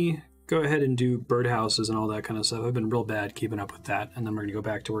me go ahead and do birdhouses and all that kind of stuff. I've been real bad keeping up with that, and then we're going to go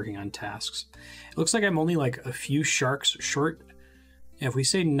back to working on tasks. It looks like I'm only like a few sharks short. If we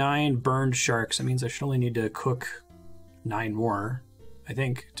say 9 burned sharks, that means I should only need to cook 9 more, I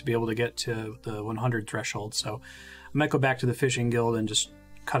think, to be able to get to the 100 threshold. So I might go back to the fishing guild and just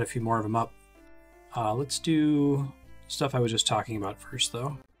cut a few more of them up. Let's do stuff I was just talking about first,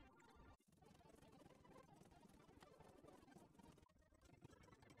 though.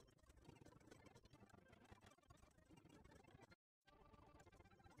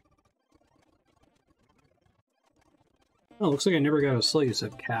 Oh, looks like I never got a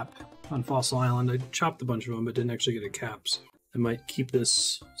Cellucid cap on Fossil Island. I chopped a bunch of them, but didn't actually get a cap, so I might keep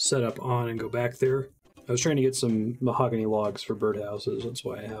this setup on and go back there. I was trying to get some mahogany logs for birdhouses, that's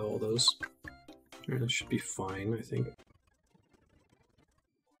why I have all those. That should be fine, I think.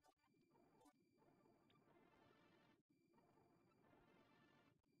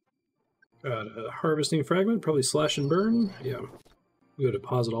 Got a harvesting fragment, probably slash and burn. Yeah, we'll go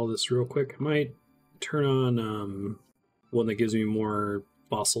deposit all this real quick. I might turn on one that gives me more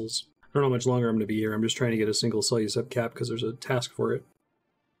fossils. I don't know how much longer I'm going to be here. I'm just trying to get a single Cellucid cap because there's a task for it.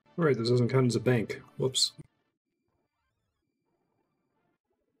 Alright, this doesn't count as a bank. Whoops.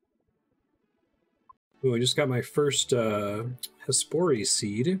 Ooh, I just got my first Hespori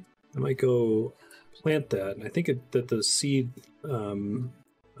seed. I might go plant that. And I think that the seed... oh,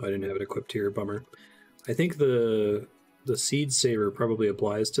 I didn't have it equipped here. Bummer. I think the seed saver probably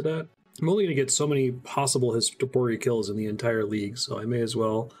applies to that. I'm only going to get so many possible Hespori kills in the entire league, so I may as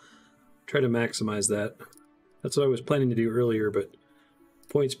well try to maximize that. That's what I was planning to do earlier, but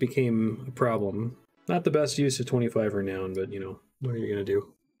points became a problem. Not the best use of 25 renown, but, you know, what are you going to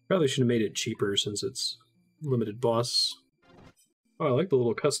do? Probably should have made it cheaper since it's limited boss. Oh, I like the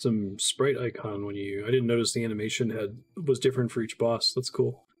little custom sprite icon when you... I didn't notice the animation was different for each boss. That's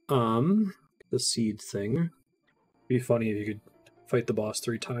cool. The seed thing. It'd be funny if you could fight the boss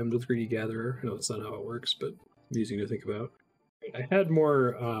 3 times with Greedy Gatherer. I know that's not how it works, but amusing to think about. I had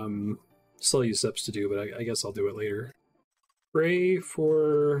more Celluceps to do, but I guess I'll do it later. Pray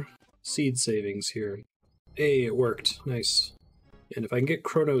for seed savings here. Hey, it worked. Nice. And if I can get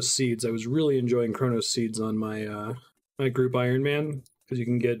Chronos Seeds, I was really enjoying Chronos Seeds on my my group Iron Man, because you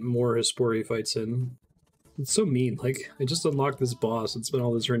can get more Hespori fights in. It's so mean. Like, I just unlocked this boss. It's been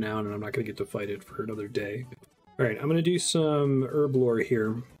all this renown, and I'm not going to get to fight it for another day. Alright, I'm going to do some herb lore here,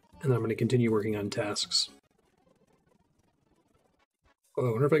 and then I'm going to continue working on tasks. Oh,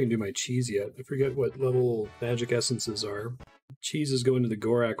 I wonder if I can do my cheese yet. I forget what level magic essences are. Cheese is going to the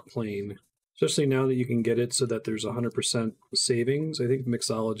Gorak plane. Especially now that you can get it so that there's 100% savings. I think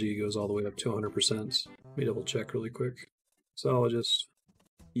mixology goes all the way up to 100%. Let me double check really quick. Mixologist.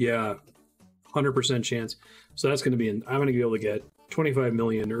 Yeah, 100% chance. So that's going to be I'm going to be able to get 25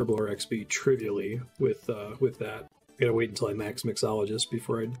 million Herblore XP trivially with that. I gotta wait until I max mixologist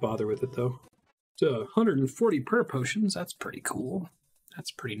before I bother with it though. So 140 per potions. That's pretty cool.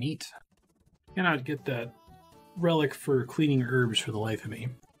 That's pretty neat. Cannot get that relic for cleaning herbs for the life of me.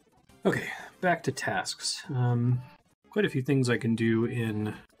 Okay, back to tasks. Quite a few things I can do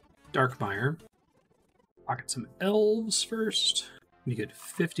in Darkmire. Pocket some elves first. You get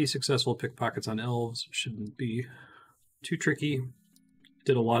 50 successful pickpockets on elves. Shouldn't be too tricky.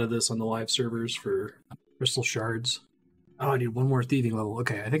 Did a lot of this on the live servers for crystal shards. Oh, I need one more thieving level.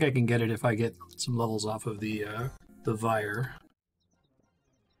 Okay, I think I can get it if I get some levels off of the Vire.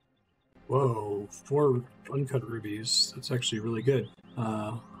 Whoa, 4 uncut rubies. That's actually really good.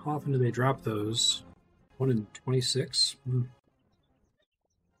 How often do they drop those? 1 in 26?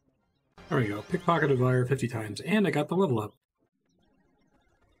 There we go. Pickpocket of Vire 50 times, and I got the level up.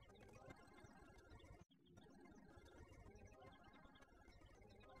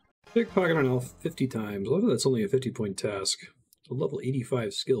 Pickpocket on elf 50 times. I love that that's only a 50-point task. It's a level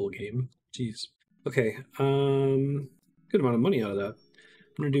 85 skill game. Jeez. Okay, good amount of money out of that.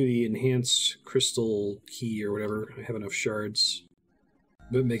 I'm going to do the enhanced crystal key or whatever. I have enough shards.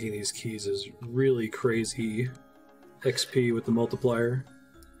 But making these keys is really crazy XP with the multiplier.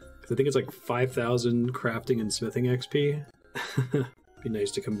 I think it's like 5,000 crafting and smithing XP. Be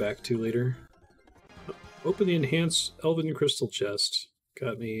nice to come back to later. Open the enhanced elven crystal chest.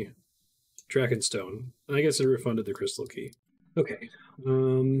 Got me Drakenstone. And I guess it refunded the crystal key. Okay.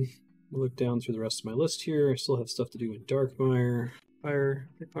 I'll look down through the rest of my list here. I still have stuff to do in Darkmire. Fire,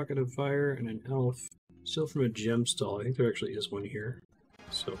 pickpocket of fire, and an elf. Still from a gem stall. I think there actually is one here.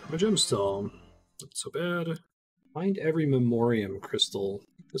 So from a gem stall, not so bad. Find every memoriam crystal.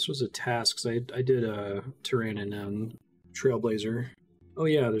 This was a task, because I did a Tyrannin and Trailblazer. Oh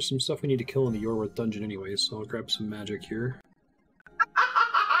yeah, there's some stuff we need to kill in the Yorworth dungeon anyway, so I'll grab some magic here.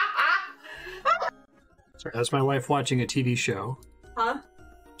 Sorry, that's my wife watching a TV show. Huh?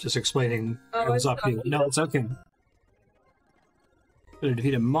 Just explaining Oh, what's it's up here. okay. No, it's okay. Gonna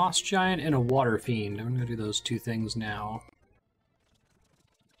defeat a moss giant and a water fiend. I'm gonna do those two things now.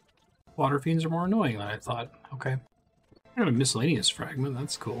 Water fiends are more annoying than I thought. Okay. I got a miscellaneous fragment.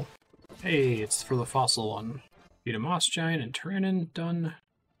 That's cool. Hey, it's for the fossil one. Defeat a moss giant and Tyrannin. Done.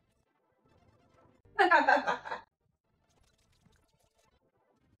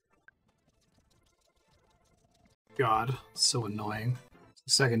 God, so annoying. It's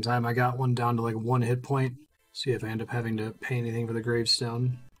the second time I got one down to like 1 hit point. See if I end up having to pay anything for the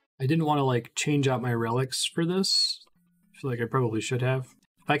gravestone. I didn't want to like change out my relics for this. I feel like I probably should have.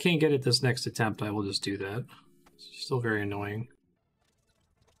 If I can't get it this next attempt, I will just do that. It's still very annoying.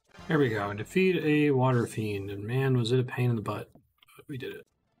 There we go. Defeat a water fiend, and man, was it a pain in the butt. But we did it.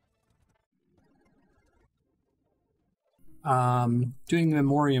 Doing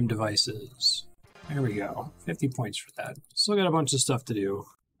memoriam devices. There we go. 50 points for that. Still got a bunch of stuff to do.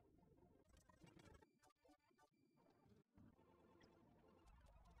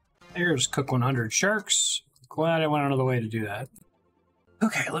 There's cook 100 sharks. Glad I went out of the way to do that.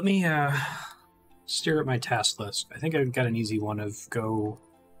 Okay, let me stare at my task list. I think I've got an easy one of go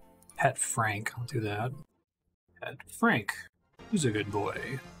pet Frank. I'll do that. Pet Frank. Who's a good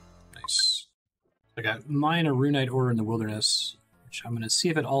boy. Nice. I got mine a runite ore in the wilderness, which I'm going to see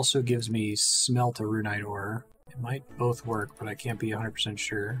if it also gives me smelt a runite ore. It might both work, but I can't be 100%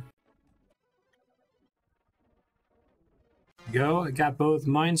 sure. Go, I got both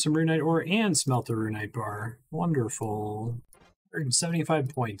mine some runite ore and smelt a runite bar. Wonderful. 175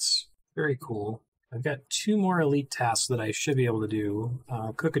 points. Very cool. I've got 2 more elite tasks that I should be able to do.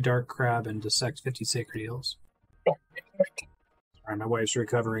 Cook a dark crab and dissect 50 sacred eels. Sorry, my wife's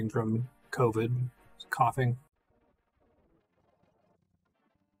recovering from COVID. Coughing.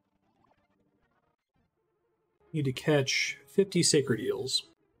 Need to catch 50 sacred eels.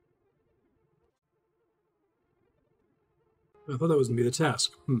 I thought that was going to be the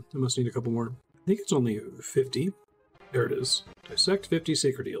task. I must need a couple more. I think it's only 50. There it is. Dissect 50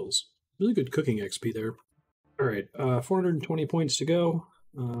 sacred eels. Really good cooking XP there. All right, 420 points to go.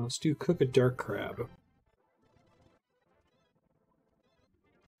 Let's do cook a dark crab.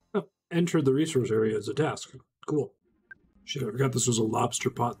 Oh, enter the resource area as a task. Cool. Shit, I forgot this was a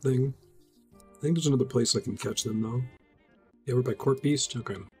lobster pot thing. I think there's another place I can catch them, though. Yeah, we're by Court Beast?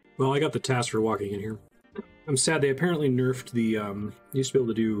 Okay. Well, I got the task for walking in here. I'm sad they apparently nerfed the, you used to be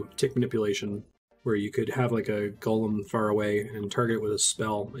able to do tick manipulation, where you could have like a golem far away and target it with a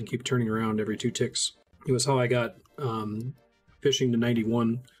spell and keep turning around every 2 ticks. It was how I got fishing to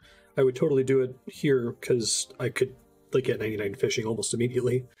 91. I would totally do it here because I could like get 99 fishing almost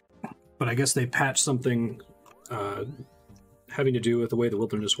immediately. But I guess they patched something having to do with the way the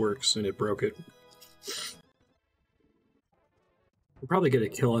wilderness works, and it broke it. We'll probably get a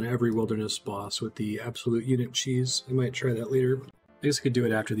kill on every wilderness boss with the absolute unit cheese. I might try that later. I guess I could do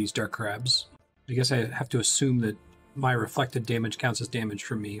it after these dark crabs. I guess I have to assume that my reflected damage counts as damage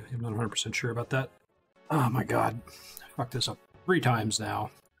from me. I'm not 100% sure about that. Oh my god. I fucked this up 3 times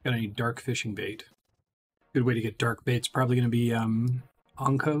now. Gonna need dark fishing bait. Good way to get dark bait's probably gonna be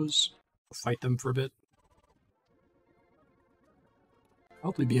onkos. Fight them for a bit.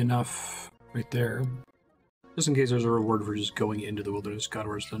 Hopefully be enough right there. Just in case there's a reward for just going into the Wilderness God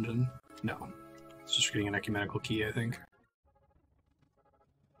Wars dungeon. No. It's just getting an ecumenical key, I think.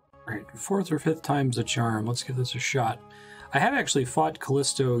 Alright, 4th or 5th time's the charm. Let's give this a shot. I have actually fought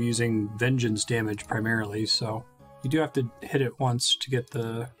Callisto using vengeance damage primarily, so you do have to hit it once to get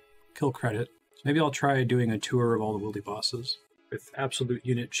the kill credit. So maybe I'll try doing a tour of all the wildy bosses with absolute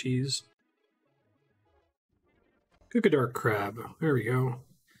unit cheese. Cook a dark crab. There we go.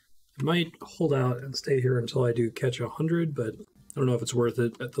 I might hold out and stay here until I do catch 100, but I don't know if it's worth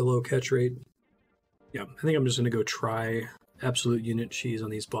it at the low catch rate. Yeah, I think I'm just going to go try absolute unit cheese on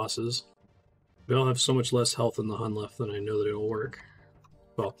these bosses. But I'll have so much less health in the Hun left than I know that it'll work.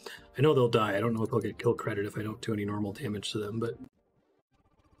 Well, I know they'll die. I don't know if they'll get kill credit if I don't do any normal damage to them, but...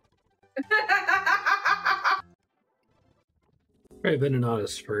 Try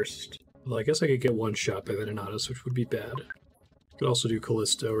Venenatus first. Well, I guess I could get one shot by Venenatus, which would be bad. Could also do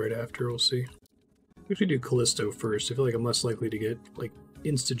Callisto right after, we'll see. If we do Callisto first, I feel like I'm less likely to get, like,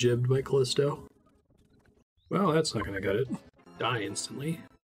 insta-jibbed by Callisto. Well, that's not gonna cut it. Die instantly.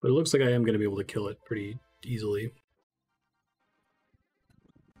 But it looks like I am gonna be able to kill it pretty easily.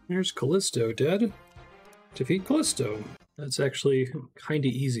 There's Callisto dead. Defeat Callisto. That's actually kinda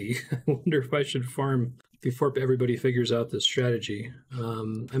easy. I wonder if I should farm before everybody figures out this strategy.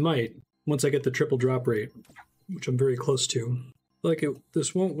 I might, once I get the triple drop rate, which I'm very close to. Like,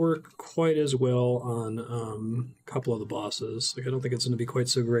 this won't work quite as well on a couple of the bosses. Like, I don't think it's going to be quite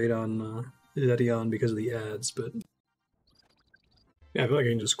so great on Edion because of the ads, but... Yeah, I feel like I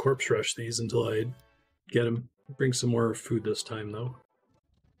can just corpse rush these until I get them. Bring some more food this time, though.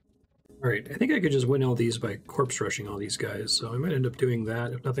 Alright, I think I could just win all these by corpse rushing all these guys, so I might end up doing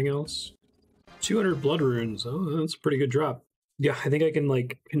that, if nothing else. 200 blood runes. Oh, that's a pretty good drop. Yeah, I think I can,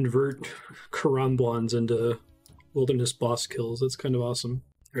 like, convert Karamblons into wilderness boss kills. That's kind of awesome.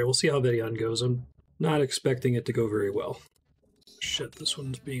 Alright, we'll see how Edion goes. I'm not expecting it to go very well. Shit, this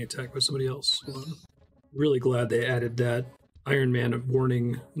one's being attacked by somebody else. Hold on. Really glad they added that Iron Man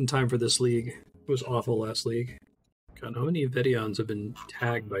warning in time for this league. It was awful last league. God, how many Edions have been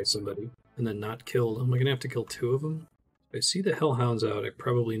tagged by somebody and then not killed? Am I gonna have to kill 2 of them? If I see the Hellhounds out, I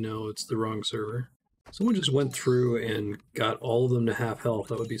probably know it's the wrong server. Someone just went through and got all of them to half health.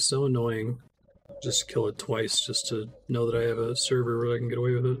 That would be so annoying. Just kill it twice just to know that I have a server where I can get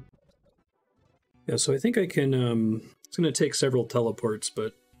away with it. Yeah, so I think I can, it's going to take several teleports,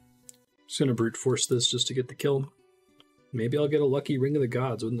 but I'm just going to brute force this just to get the kill. Maybe I'll get a lucky Ring of the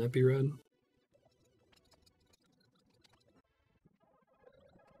Gods, wouldn't that be rad?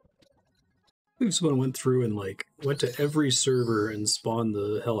 I think someone went through and, like, went to every server and spawned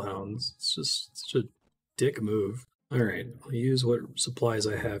the Hellhounds. It's just such a dick move. Alright, I'll use what supplies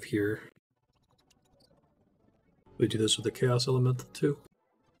I have here. We do this with the Chaos Elemental too.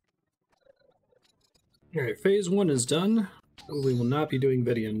 Alright, phase 1 is done. Probably will not be doing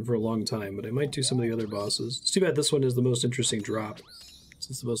Vedian for a long time, but I might do some of the other bosses. It's too bad this one is the most interesting drop,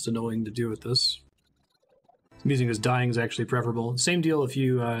 since it's the most annoying to do with this. It's amusing because dying is actually preferable. Same deal if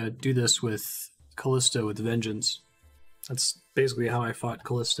you do this with Callisto with Vengeance. That's basically how I fought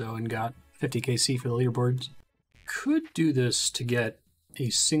Callisto and got 50 KC for the leaderboards. Could do this to get a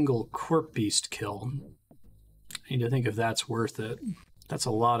single Corp Beast kill. I need to think if that's worth it. That's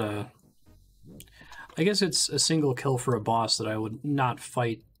a lot of... I guess it's a single kill for a boss that I would not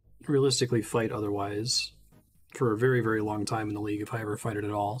realistically fight otherwise for a very, very long time in the league if I ever fight it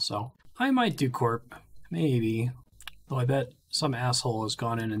at all. So I might do Corp. Maybe. Though I bet some asshole has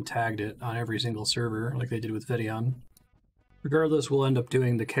gone in and tagged it on every single server, like they did with Vedion. Regardless, we'll end up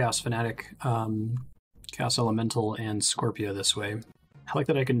doing the Chaos Fanatic, Chaos Elemental, and Scorpia this way. I like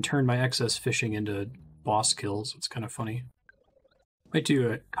that I can turn my excess fishing into boss kills. It's kind of funny. Might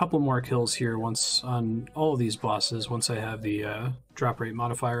do a couple more kills here once on all of these bosses once I have the drop rate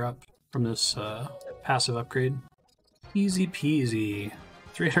modifier up from this passive upgrade. Easy peasy.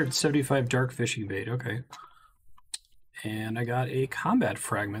 375 dark fishing bait, okay. And I got a combat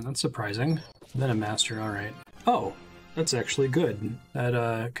fragment, that's surprising. Then a master, alright. Oh, that's actually good.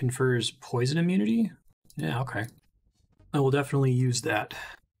 That confers poison immunity? Yeah, okay. I will definitely use that.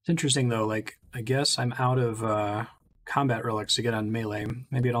 It's interesting though, like, I guess I'm out of combat relics to get on melee.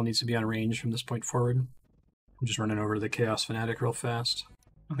 Maybe it all needs to be on range from this point forward. I'm just running over to the Chaos Fanatic real fast. I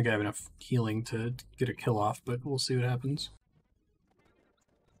don't think I have enough healing to get a kill off, but we'll see what happens.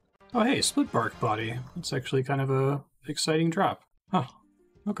 Oh hey, split bark body. That's actually kind of a exciting drop. Huh.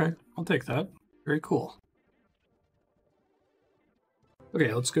 Okay, I'll take that. Very cool.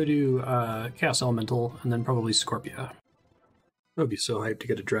 Okay, let's go to Chaos Elemental and then probably Scorpia. I would be so hyped to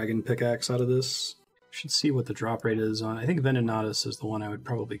get a dragon pickaxe out of this. Should see what the drop rate is on. I think Venenatus is the one I would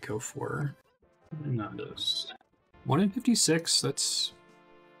probably go for. Venenatus. 1 in 56, that's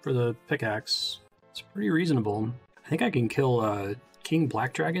for the pickaxe. It's pretty reasonable. I think I can kill King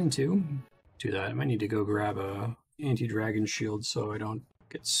Black Dragon too. Do that. I might need to go grab a anti-dragon shield so I don't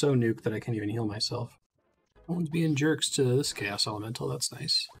get so nuked that I can't even heal myself. No one's being jerks to this Chaos Elemental, that's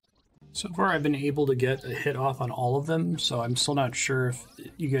nice. So far I've been able to get a hit off on all of them, so I'm still not sure if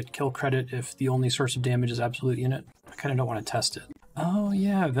you get kill credit if the only source of damage is absolute unit. I kind of don't want to test it. Oh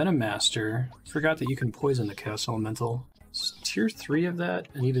yeah, Venom Master. Forgot that you can poison the Chaos Elemental. Is tier 3 of that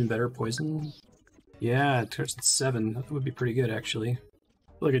an even better poison? Yeah, tier 7. That would be pretty good actually.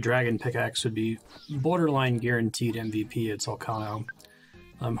 Like a dragon pickaxe would be borderline guaranteed MVP at Zolcano.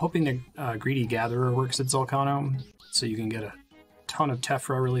 I'm hoping the Greedy Gatherer works at Zolcano, so you can get a ton of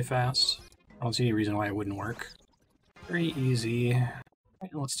Tephra really fast. I don't see any reason why it wouldn't work. Very easy.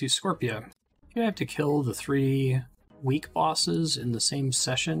 Right, let's do Scorpia. I have to kill the 3 weak bosses in the same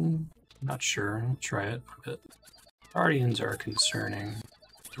session. I'm not sure. I'll try it a bit. Guardians are concerning.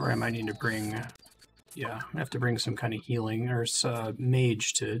 Where I might need to bring... Yeah, I'm gonna have to bring some kind of healing or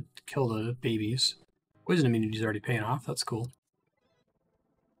mage to kill the babies. Poison immunity is already paying off. That's cool.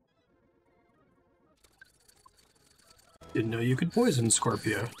 Didn't know you could poison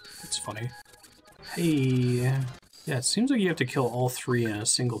Scorpia. That's funny. Hey. Yeah, it seems like you have to kill all 3 in a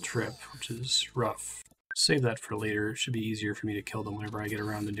single trip, which is rough. Save that for later. It should be easier for me to kill them whenever I get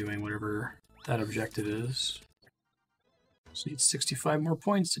around to doing whatever that objective is. Just need 65 more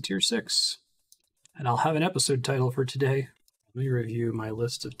points to tier 6. And I'll have an episode title for today. Let me review my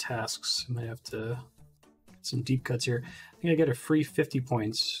list of tasks. I might have to get some deep cuts here. I think I get a free 50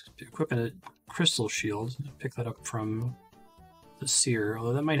 points to equip a crystal shield. Pick that up from the seer,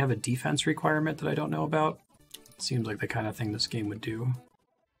 although that might have a defense requirement that I don't know about. It seems like the kind of thing this game would do.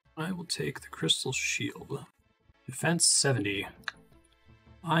 I will take the crystal shield. Defense 70.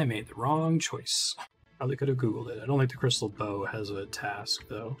 I made the wrong choice. Probably could have Googled it. I don't think the crystal bow has a task,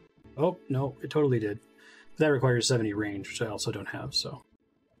 though. Oh, no, it totally did. That requires 70 range, which I also don't have, so...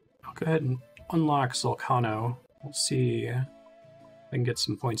 I'll go ahead and unlock Zolcano. We'll see if I can get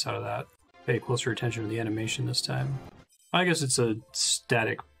some points out of that. Pay closer attention to the animation this time. I guess it's a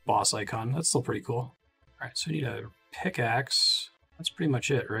static boss icon. That's still pretty cool. Alright, so I need a pickaxe. That's pretty much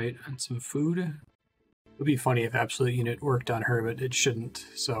it, right? And some food. It would be funny if Absolute Unit worked on her, but it shouldn't,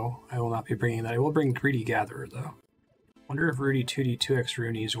 so I will not be bringing that. I will bring Greedy Gatherer, though. Wonder if Rudy 2D 2x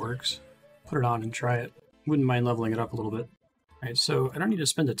Runes works. Put it on and try it. Wouldn't mind leveling it up a little bit. Alright, so I don't need to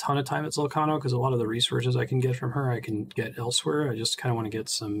spend a ton of time at Zolcano, because a lot of the resources I can get from her I can get elsewhere. I just kind of want to get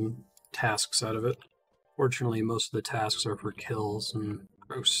some tasks out of it. Fortunately, most of the tasks are for kills, and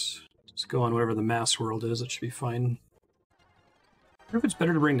gross. Just go on whatever the mass world is, it should be fine. I wonder if it's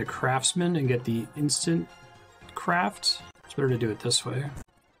better to bring the craftsman and get the instant craft. It's better to do it this way.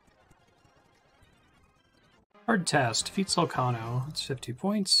 Hard task, defeat Zolcano. That's 50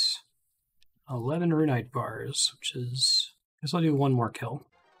 points. 11 runite bars, which is... I guess I'll do 1 more kill.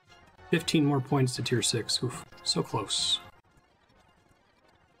 15 more points to tier 6. Oof, so close.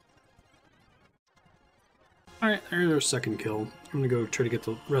 Alright, there's our second kill. I'm gonna go try to get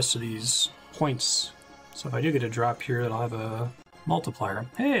the rest of these points. So if I do get a drop here, I'll have a multiplier.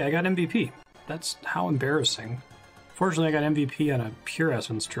 Hey, I got MVP. That's how embarrassing. Fortunately, I got MVP on a pure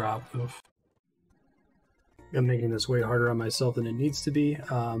essence drop. Oof. I'm making this way harder on myself than it needs to be.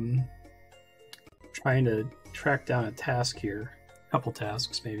 Trying to track down a task here. A couple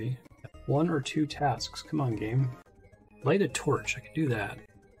tasks, maybe. 1 or 2 tasks. Come on, game. Light a torch. I can do that.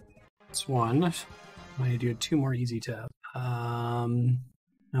 That's one. I need to do 2 more easy tab.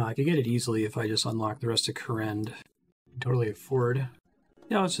 No, I could get it easily if I just unlock the rest of Corrend. Totally afford.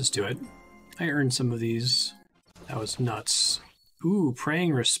 Yeah, let's just do it. I earned some of these. That was nuts. Ooh,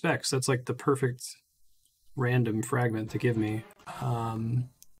 Praying Respects. That's like the perfect random fragment to give me. Oh,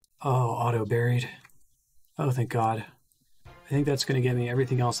 auto buried. Oh, thank God. I think that's going to get me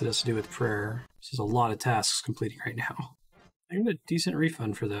everything else that has to do with prayer. This is a lot of tasks completing right now. I get a decent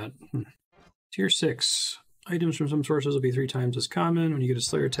refund for that. Tier 6. Items from some sources will be 3 times as common. When you get a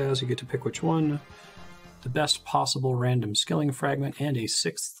Slayer task, you get to pick which one. The best possible random skilling fragment and a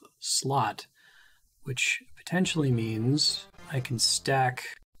 6th slot, which potentially means I can stack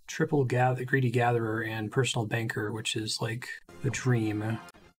triple Greedy Gatherer and Personal Banker, which is like the dream.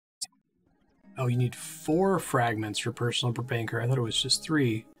 Oh, you need 4 fragments for Personal Banker. I thought it was just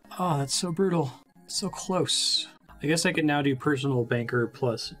 3. Oh, that's so brutal. So close. I guess I can now do Personal Banker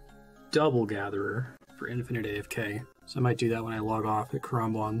plus Double Gatherer for Infinite AFK. So I might do that when I log off at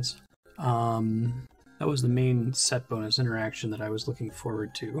Karambwans. That was the main set bonus interaction that I was looking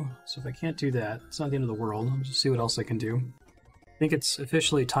forward to. So if I can't do that, it's not the end of the world. I'll just see what else I can do. I think it's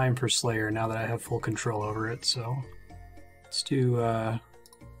officially time for Slayer now that I have full control over it, so let's do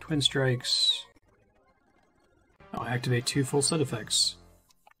Twin Strikes. I'll activate 2 full set effects.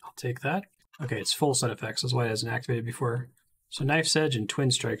 I'll take that. Okay, it's full set effects, that's why it hasn't activated before. So Knife's Edge and Twin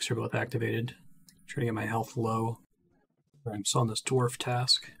Strikes are both activated. I'm trying to get my health low. I'm still on this dwarf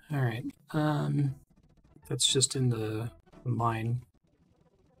task. Alright, that's just in the mine.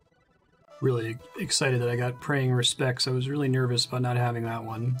 Really excited that I got Praying Respects. I was really nervous about not having that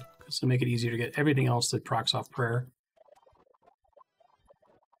one. It's to make it easier to get everything else that procs off prayer.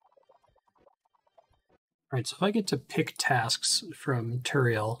 Alright, so if I get to pick tasks from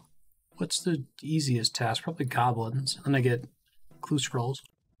Turiel, what's the easiest task? Probably goblins. And then I get clue scrolls.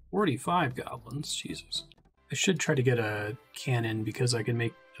 45 goblins, Jesus. I should try to get a cannon because I can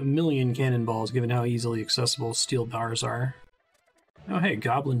make 1,000,000 cannonballs given how easily accessible steel bars are. Oh hey,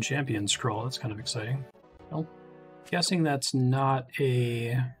 Goblin Champion scroll, that's kind of exciting. Well, guessing that's not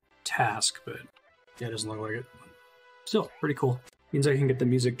a task, but yeah, it doesn't look like it. Still, pretty cool. Means I can get the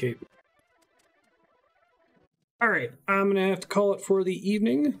music gate. Alright, I'm gonna have to call it for the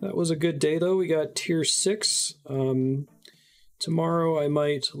evening. That was a good day though. We got tier 6. Tomorrow I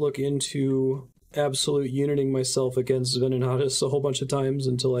might look into absolute uniting myself against Venenatus a whole bunch of times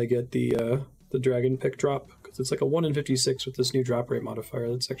until I get the dragon pick drop, because it's like a 1 in 56 with this new drop rate modifier.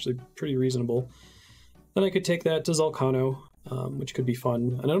 That's actually pretty reasonable. Then I could take that to Zalcano, which could be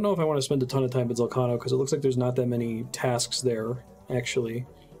fun. And I don't know if I want to spend a ton of time at Zalcano because it looks like there's not that many tasks there, actually.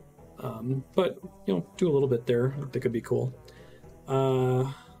 But, you know, do a little bit there. That could be cool.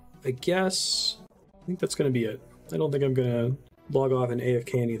 I think that's going to be it. I don't think I'm going to log off and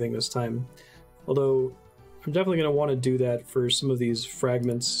AFK anything this time. Although, I'm definitely going to want to do that for some of these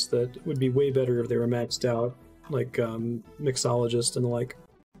fragments that would be way better if they were maxed out, like Mixologist and the like.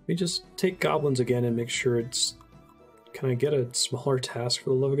 Let me just take Goblins again and make sure it's... Can I get a smaller task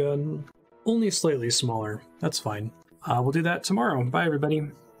for the love of God? Only slightly smaller. That's fine. We'll do that tomorrow. Bye, everybody.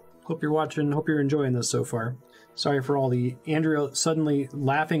 Hope you're watching. Hope you're enjoying this so far. Sorry for all the Andrea suddenly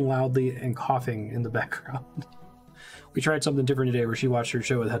laughing loudly and coughing in the background. We tried something different today where she watched her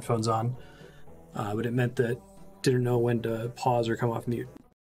show with headphones on, but it meant that didn't know when to pause or come off mute.